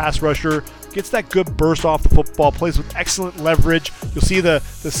interior pass rusher. Gets that good burst off the football. Plays with excellent leverage. You'll see the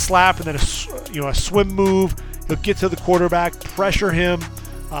slap and then a swim move. He'll get to the quarterback, pressure him,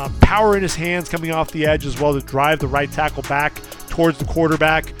 power in his hands coming off the edge as well to drive the right tackle back towards the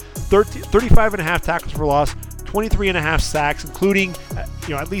quarterback. 35.5 tackles for loss, 23.5 sacks, including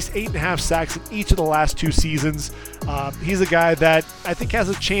at least 8.5 sacks in each of the last 2 seasons. He's a guy that I think has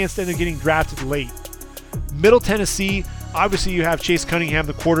a chance to end up getting drafted late. Middle Tennessee, obviously you have Chase Cunningham,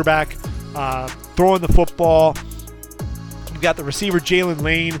 the quarterback, throwing the football. You've got the receiver Jalen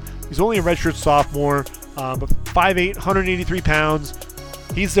Lane. He's only a redshirt sophomore, but 5'8", 183 pounds.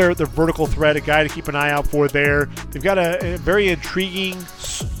 He's their vertical threat, a guy to keep an eye out for there. They've got a very intriguing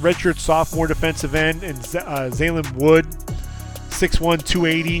redshirt sophomore defensive end in Zaylen Wood, 6'1",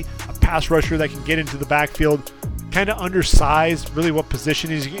 280, a pass rusher that can get into the backfield. kind of undersized. Really, what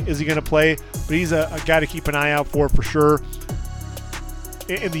position is he going to play? But he's a guy to keep an eye out for sure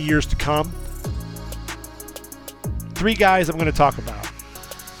in the years to come. 3 guys I'm going to talk about.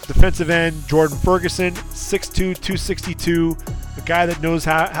 Defensive end, Jordan Ferguson, 6'2", 262, a guy that knows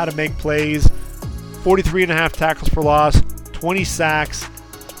how to make plays, 43.5 tackles for loss, 20 sacks,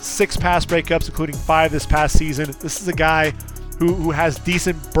 6 pass breakups, including 5 this past season. This is a guy who has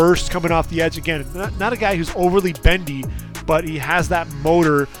decent bursts coming off the edge. Again, not a guy who's overly bendy, but he has that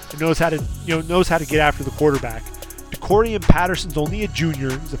motor and knows how to get after the quarterback. DeCorian Patterson's only a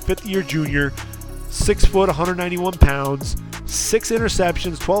junior. He's a 5th-year junior, 6 foot, 191 pounds, 6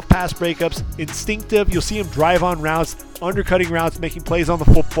 interceptions, 12 pass breakups, instinctive. You'll see him drive on routes, undercutting routes, making plays on the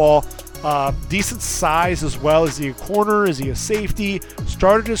football. Decent size as well. Is he a corner? Is he a safety?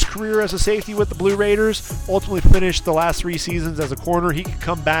 Started his career as a safety with the Blue Raiders. Ultimately finished the last 3 seasons as a corner. He could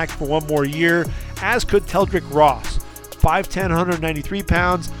come back for 1 more year, as could Teldrick Ross. 5'10", 193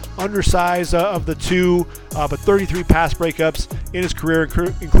 pounds, undersized of the 2, but 33 pass breakups in his career,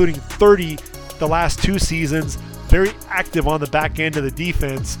 including 30 the last 2 seasons. Very active on the back end of the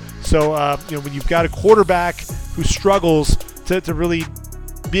defense. So when you've got a quarterback who struggles to really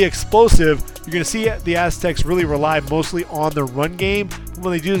be explosive, you're going to see the Aztecs really rely mostly on their run game. But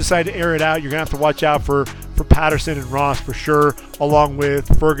when they do decide to air it out, you're going to have to watch out for Patterson and Ross for sure, along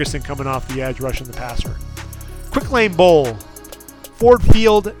with Ferguson coming off the edge, rushing the passer. Quick Lane Bowl, Ford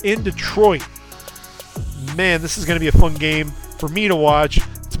Field in Detroit. Man, this is going to be a fun game for me to watch.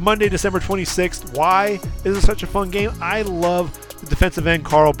 It's Monday, December 26th. Why is it such a fun game? I love the defensive end,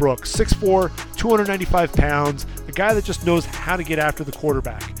 Carl Brooks, 6'4", 295 pounds, a guy that just knows how to get after the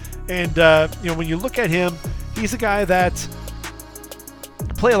quarterback. And, when you look at him, he's a guy that can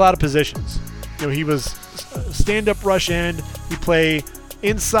play a lot of positions. He was a stand-up rush end. He play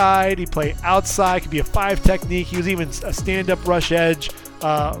inside. He play outside. Could be a 5 technique. He was even a stand-up rush edge,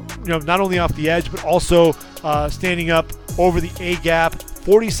 not only off the edge, but also standing up over the A-gap.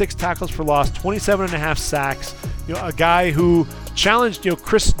 46 tackles for loss, 27.5 sacks. A guy who challenged,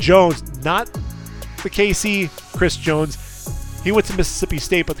 Chris Jones, not the KC Chris Jones. He went to Mississippi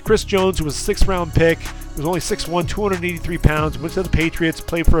State, but the Chris Jones, who was a 6th-round pick, was only 6'1", 283 pounds, went to the Patriots,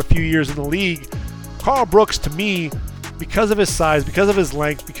 played for a few years in the league. Carl Brooks, to me, because of his size, because of his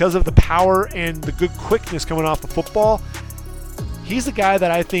length, because of the power and the good quickness coming off the football, he's a guy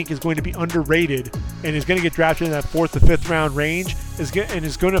that I think is going to be underrated and is going to get drafted in that 4th to 5th round range, and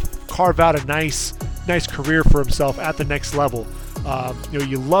is going to carve out a nice career for himself at the next level.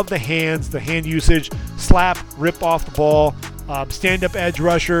 You love the hand usage, slap, rip off the ball, stand-up edge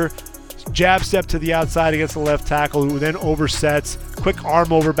rusher, jab step to the outside against the left tackle, who then oversets, quick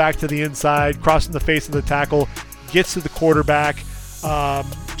arm over back to the inside, crossing the face of the tackle, gets to the quarterback.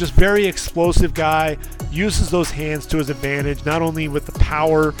 Just very explosive guy, uses those hands to his advantage, not only with the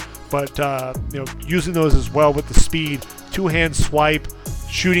power, but using those as well with the speed. 2-hand swipe,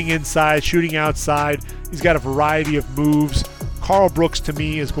 shooting inside, shooting outside. He's got a variety of moves. Carl Brooks, to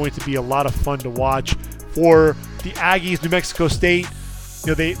me, is going to be a lot of fun to watch. For the Aggies, New Mexico State,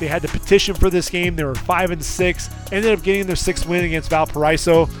 they had to petition for this game. They were 5-6, ended up getting their 6th win against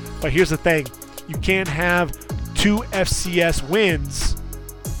Valparaiso. But here's the thing: you can't have 2 FCS wins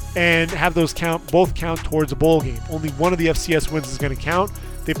and have those both count towards a bowl game. Only one of the FCS wins is going to count.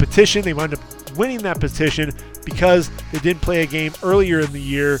 They petitioned. They wound up winning that petition because they didn't play a game earlier in the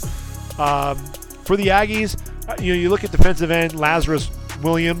year. For the Aggies, you look at defensive end Lazarus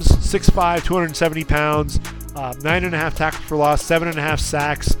Williams, 6'5", 270 pounds, 9.5 tackles for loss, 7.5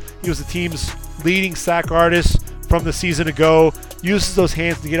 sacks. He was the team's leading sack artist from the season ago. Uses those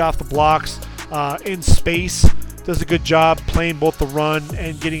hands to get off the blocks in space. Does a good job playing both the run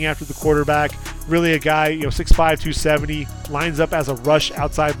and getting after the quarterback. Really a guy, 6'5", 270, lines up as a rush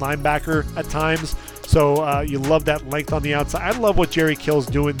outside linebacker at times. So you love that length on the outside. I love what Jerry Kill's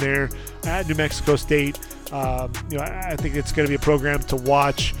doing there at New Mexico State. I think it's going to be a program to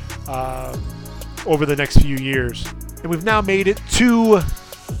watch over the next few years. And we've now made it to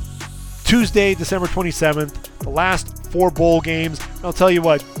Tuesday, December 27th, the last 4 bowl games. And I'll tell you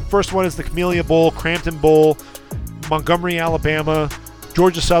what, first one is the Camellia Bowl, Crampton Bowl, Montgomery, Alabama,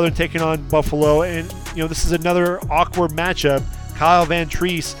 Georgia Southern taking on Buffalo. And, this is another awkward matchup. Kyle Van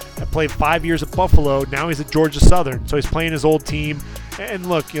Treese had played 5 years at Buffalo. Now he's at Georgia Southern, so he's playing his old team. And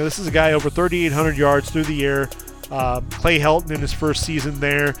look, this is a guy over 3,800 yards through the air. Clay Helton in his first season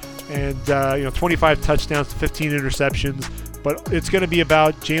there, and 25 touchdowns to 15 interceptions. But it's going to be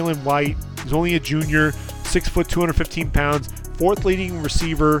about Jalen White. He's only a junior, 6 foot, 215 pounds, 4th leading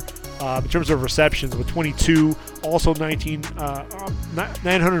receiver in terms of receptions with 22. Also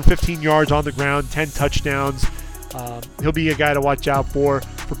 915 yards on the ground, 10 touchdowns. He'll be a guy to watch out for.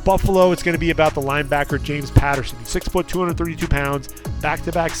 For Buffalo, it's going to be about the linebacker James Patterson. He's 6 foot, 232 pounds,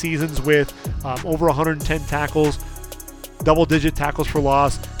 back-to-back seasons with over 110 tackles, double-digit tackles for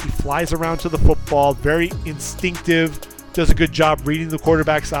loss. He flies around to the football, very instinctive, does a good job reading the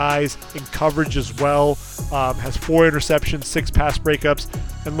quarterback's eyes in coverage as well. Has 4 interceptions, 6 pass breakups,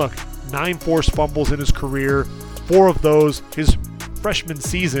 and look, 9 forced fumbles in his career. 4 of those his freshman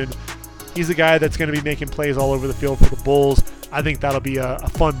season. He's a guy that's going to be making plays all over the field for the Bulls. I think that'll be a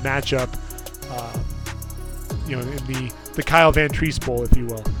fun matchup, in the Kyle Van Treese Bowl, if you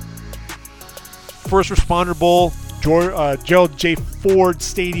will. First Responder Bowl, Gerald J. Ford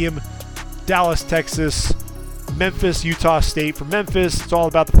Stadium, Dallas, Texas. Memphis, Utah State. For Memphis, it's all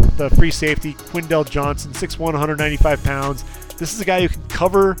about the free safety, Quindell Johnson, 6'1", 195 pounds. This is a guy who can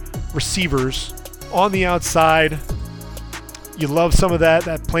cover receivers on the outside. You love some of that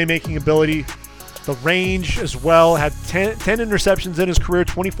playmaking ability. The range as well. Had 10 interceptions in his career,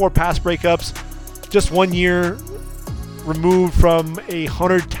 24 pass breakups. Just 1 year removed from a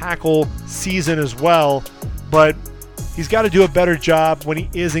 100-tackle season as well. But he's got to do a better job when he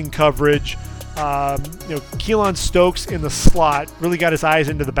is in coverage. Keelan Stokes in the slot really got his eyes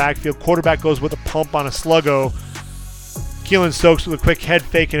into the backfield. Quarterback goes with a pump on a sluggo. Keelan Stokes with a quick head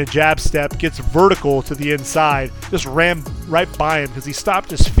fake and a jab step gets vertical to the inside. Just ran right by him because he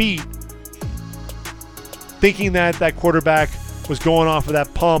stopped his feet thinking that quarterback was going off of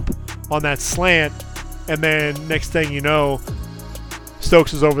that pump on that slant. And then next thing you know,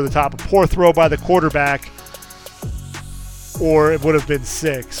 Stokes is over the top. A poor throw by the quarterback, or it would have been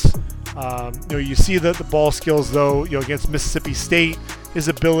 6. You see the ball skills, though, against Mississippi State. His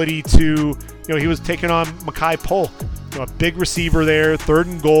ability to, he was taking on Makai Polk, a big receiver there, 3rd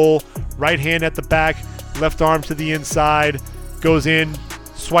and goal, right hand at the back, left arm to the inside, goes in,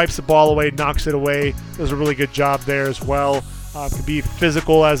 swipes the ball away, knocks it away. Does a really good job there as well. Can be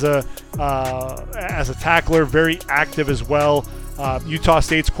physical as a tackler, very active as well. Utah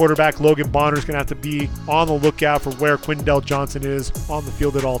State's quarterback Logan Bonner is going to have to be on the lookout for where Quindell Johnson is on the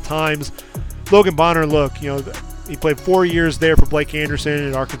field at all times. Logan Bonner, he played 4 years there for Blake Anderson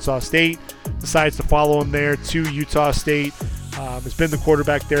at Arkansas State. Decides to follow him there to Utah State. Has been the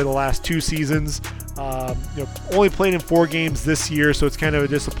quarterback there the last 2 seasons. Only played in 4 games this year, so it's kind of a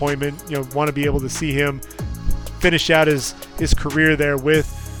disappointment. Want to be able to see him finish out his career there with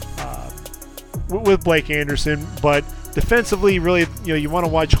Blake Anderson, but defensively, really, you want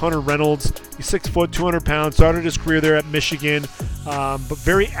to watch Hunter Reynolds. He's 6 foot, 200 pounds. Started his career there at Michigan, but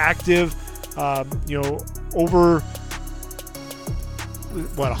very active. Over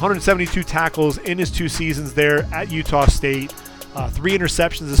 172 tackles in his 2 seasons there at Utah State. 3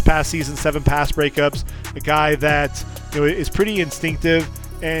 interceptions this past season, 7 pass breakups. A guy that is pretty instinctive,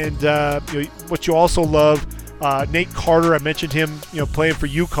 and what you also love, Nate Carter. I mentioned him, playing for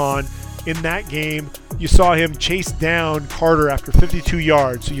UConn. In that game, you saw him chase down Carter after 52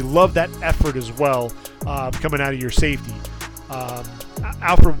 yards. So you love that effort as well, coming out of your safety.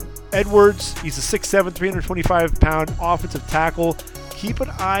 Alfred Edwards, he's a 6'7", 325-pound offensive tackle. Keep an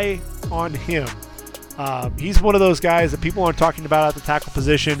eye on him. He's one of those guys that people aren't talking about at the tackle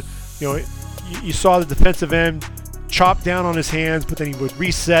position. You saw the defensive end chop down on his hands, but then he would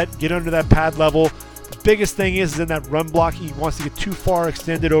reset, get under that pad level. The biggest thing is in that run block, he wants to get too far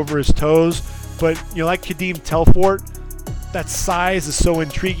extended over his toes. But, like Kadeem Telfort, that size is so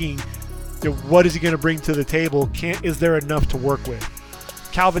intriguing. What is he going to bring to the table? Is there enough to work with?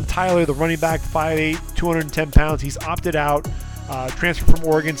 Calvin Tyler, the running back, 5'8", 210 pounds. He's opted out. Transferred from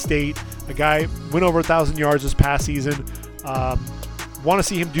Oregon State. A guy went over 1,000 yards this past season. Want to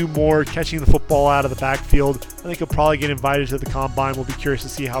see him do more, catching the football out of the backfield. I think he'll probably get invited to the Combine. We'll be curious to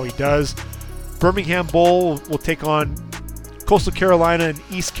see how he does. Birmingham Bowl will take on Coastal Carolina and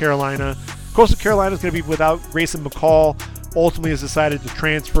East Carolina. Coastal Carolina is going to be without Grayson McCall. Ultimately has decided to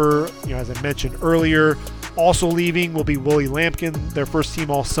transfer, as I mentioned earlier. Also leaving will be Willie Lampkin, their first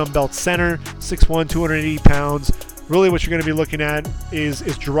team All Sun Belt center, 6'1", 280 pounds. Really what you're going to be looking at is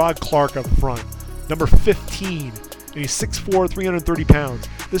Gerard Clark up front, number 15, and he's 6'4", 330 pounds.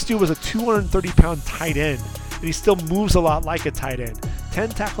 This dude was a 230-pound tight end, and he still moves a lot like a tight end. 10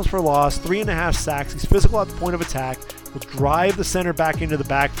 tackles for loss, 3.5 sacks. He's physical at the point of attack. Will drive the center back into the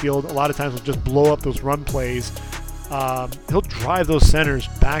backfield. A lot of times will just blow up those run plays. He'll drive those centers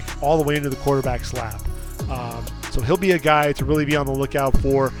back all the way into the quarterback's lap. So he'll be a guy to really be on the lookout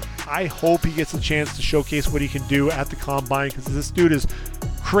for. I hope he gets a chance to showcase what he can do at the Combine, because this dude is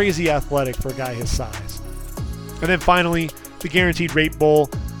crazy athletic for a guy his size. And then finally, the Guaranteed Rate Bowl,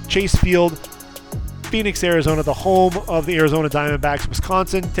 Chase Field, Phoenix, Arizona, the home of the Arizona Diamondbacks.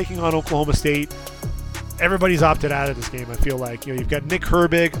 Wisconsin taking on Oklahoma State. everybody's opted out of this game, I feel like. You've got Nick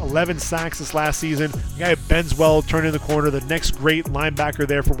Herbig, 11 sacks this last season. The guy Benswell turned in the corner, the next great linebacker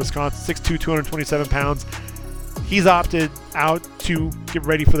there for Wisconsin, 6'2", 227 pounds. He's opted out to get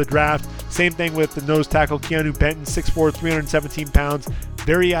ready for the draft. Same thing with the nose tackle, Keanu Benton, 6'4", 317 pounds.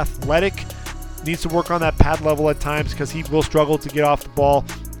 Very athletic. Needs to work on that pad level at times because he will struggle to get off the ball,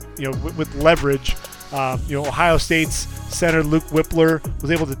 with leverage. Ohio State's center Luke Whippler was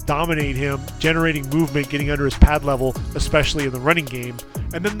able to dominate him, generating movement, getting under his pad level, especially in the running game.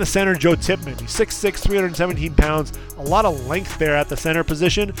 And then the center, Joe Tippmann. He's 6'6", 317 pounds. A lot of length there at the center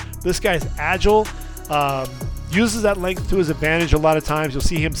position. This guy's agile. Uses that length to his advantage a lot of times. You'll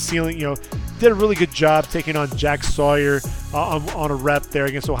see him sealing, did a really good job taking on Jack Sawyer on a rep there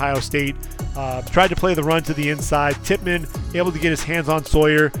against Ohio State. Tried to play the run to the inside. Tippmann able to get his hands on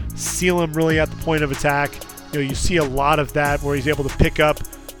Sawyer, seal him really at the point of attack. You see a lot of that where he's able to pick up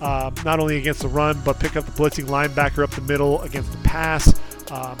not only against the run, but pick up the blitzing linebacker up the middle against the pass.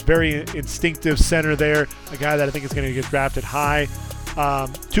 Very instinctive center there, a guy that I think is going to get drafted high.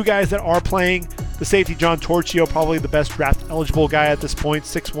 Two guys that are playing. The safety, John Torchio, probably the best draft-eligible guy at this point,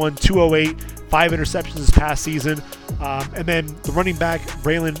 6'1", 208, 5 interceptions this past season. And then the running back,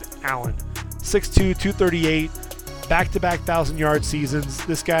 Braylon Allen, 6'2", 238, back-to-back 1,000-yard seasons.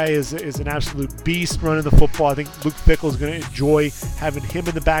 This guy is an absolute beast running the football. I think Luke Fickell is going to enjoy having him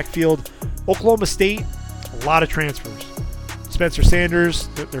in the backfield. Oklahoma State, a lot of transfers. Spencer Sanders,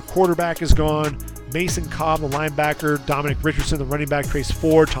 their quarterback, is gone. Mason Cobb, the linebacker, Dominic Richardson, the running back, Trace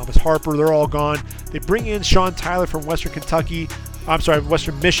Ford, Thomas Harper, they're all gone. They bring in Sean Tyler from Western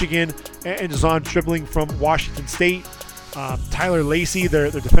Michigan, and Zahn Stribling from Washington State. Tyler Lacey,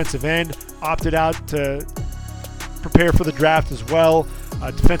 their defensive end, opted out to prepare for the draft as well.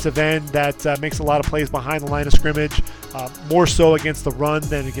 Defensive end that makes a lot of plays behind the line of scrimmage, more so against the run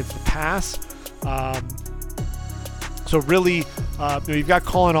than against the pass. So really, you've got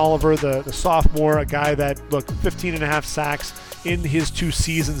Colin Oliver, the sophomore, a guy that, 15.5 sacks in his 2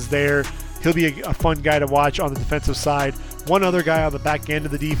 seasons there. He'll be a fun guy to watch on the defensive side. One other guy on the back end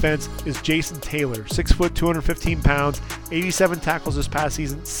of the defense is Jason Taylor, 6 foot, 215 pounds, 87 tackles this past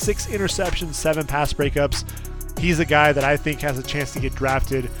season, 6 interceptions, 7 pass breakups. He's a guy that I think has a chance to get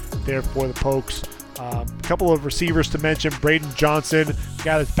drafted there for the Pokes. A couple of receivers to mention, Braden Johnson, a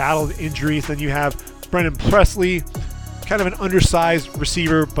guy that's battled injuries. Then you have Brendan Presley, kind of an undersized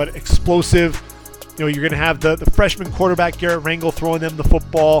receiver, but explosive. You're going to have the freshman quarterback, Garrett Rangel, throwing them the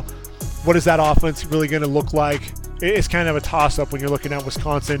football. What is that offense really going to look like? It's kind of a toss-up when you're looking at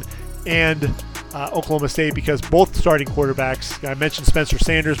Wisconsin and Oklahoma State, because both starting quarterbacks, I mentioned Spencer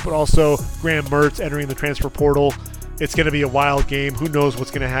Sanders, but also Graham Mertz entering the transfer portal. It's going to be a wild game. Who knows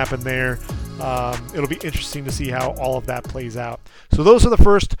what's going to happen there? It'll be interesting to see how all of that plays out. So those are the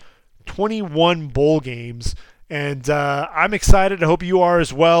first 21 bowl games. And I'm excited. I hope you are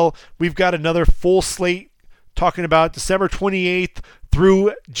as well. We've got another full slate talking about December 28th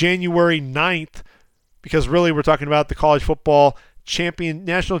through January 9th, because really we're talking about the college football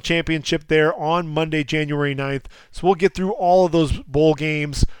national championship there on Monday, January 9th. So we'll get through all of those bowl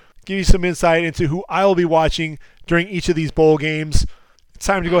games, give you some insight into who I will be watching during each of these bowl games. It's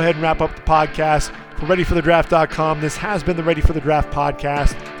time to go ahead and wrap up the podcast. For ReadyForTheDraft.com, this has been the Ready for the Draft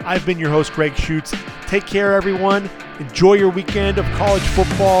podcast. I've been your host, Greg Schutz. Take care, everyone. Enjoy your weekend of college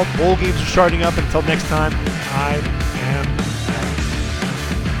football. Bowl games are starting up. Until next time, I am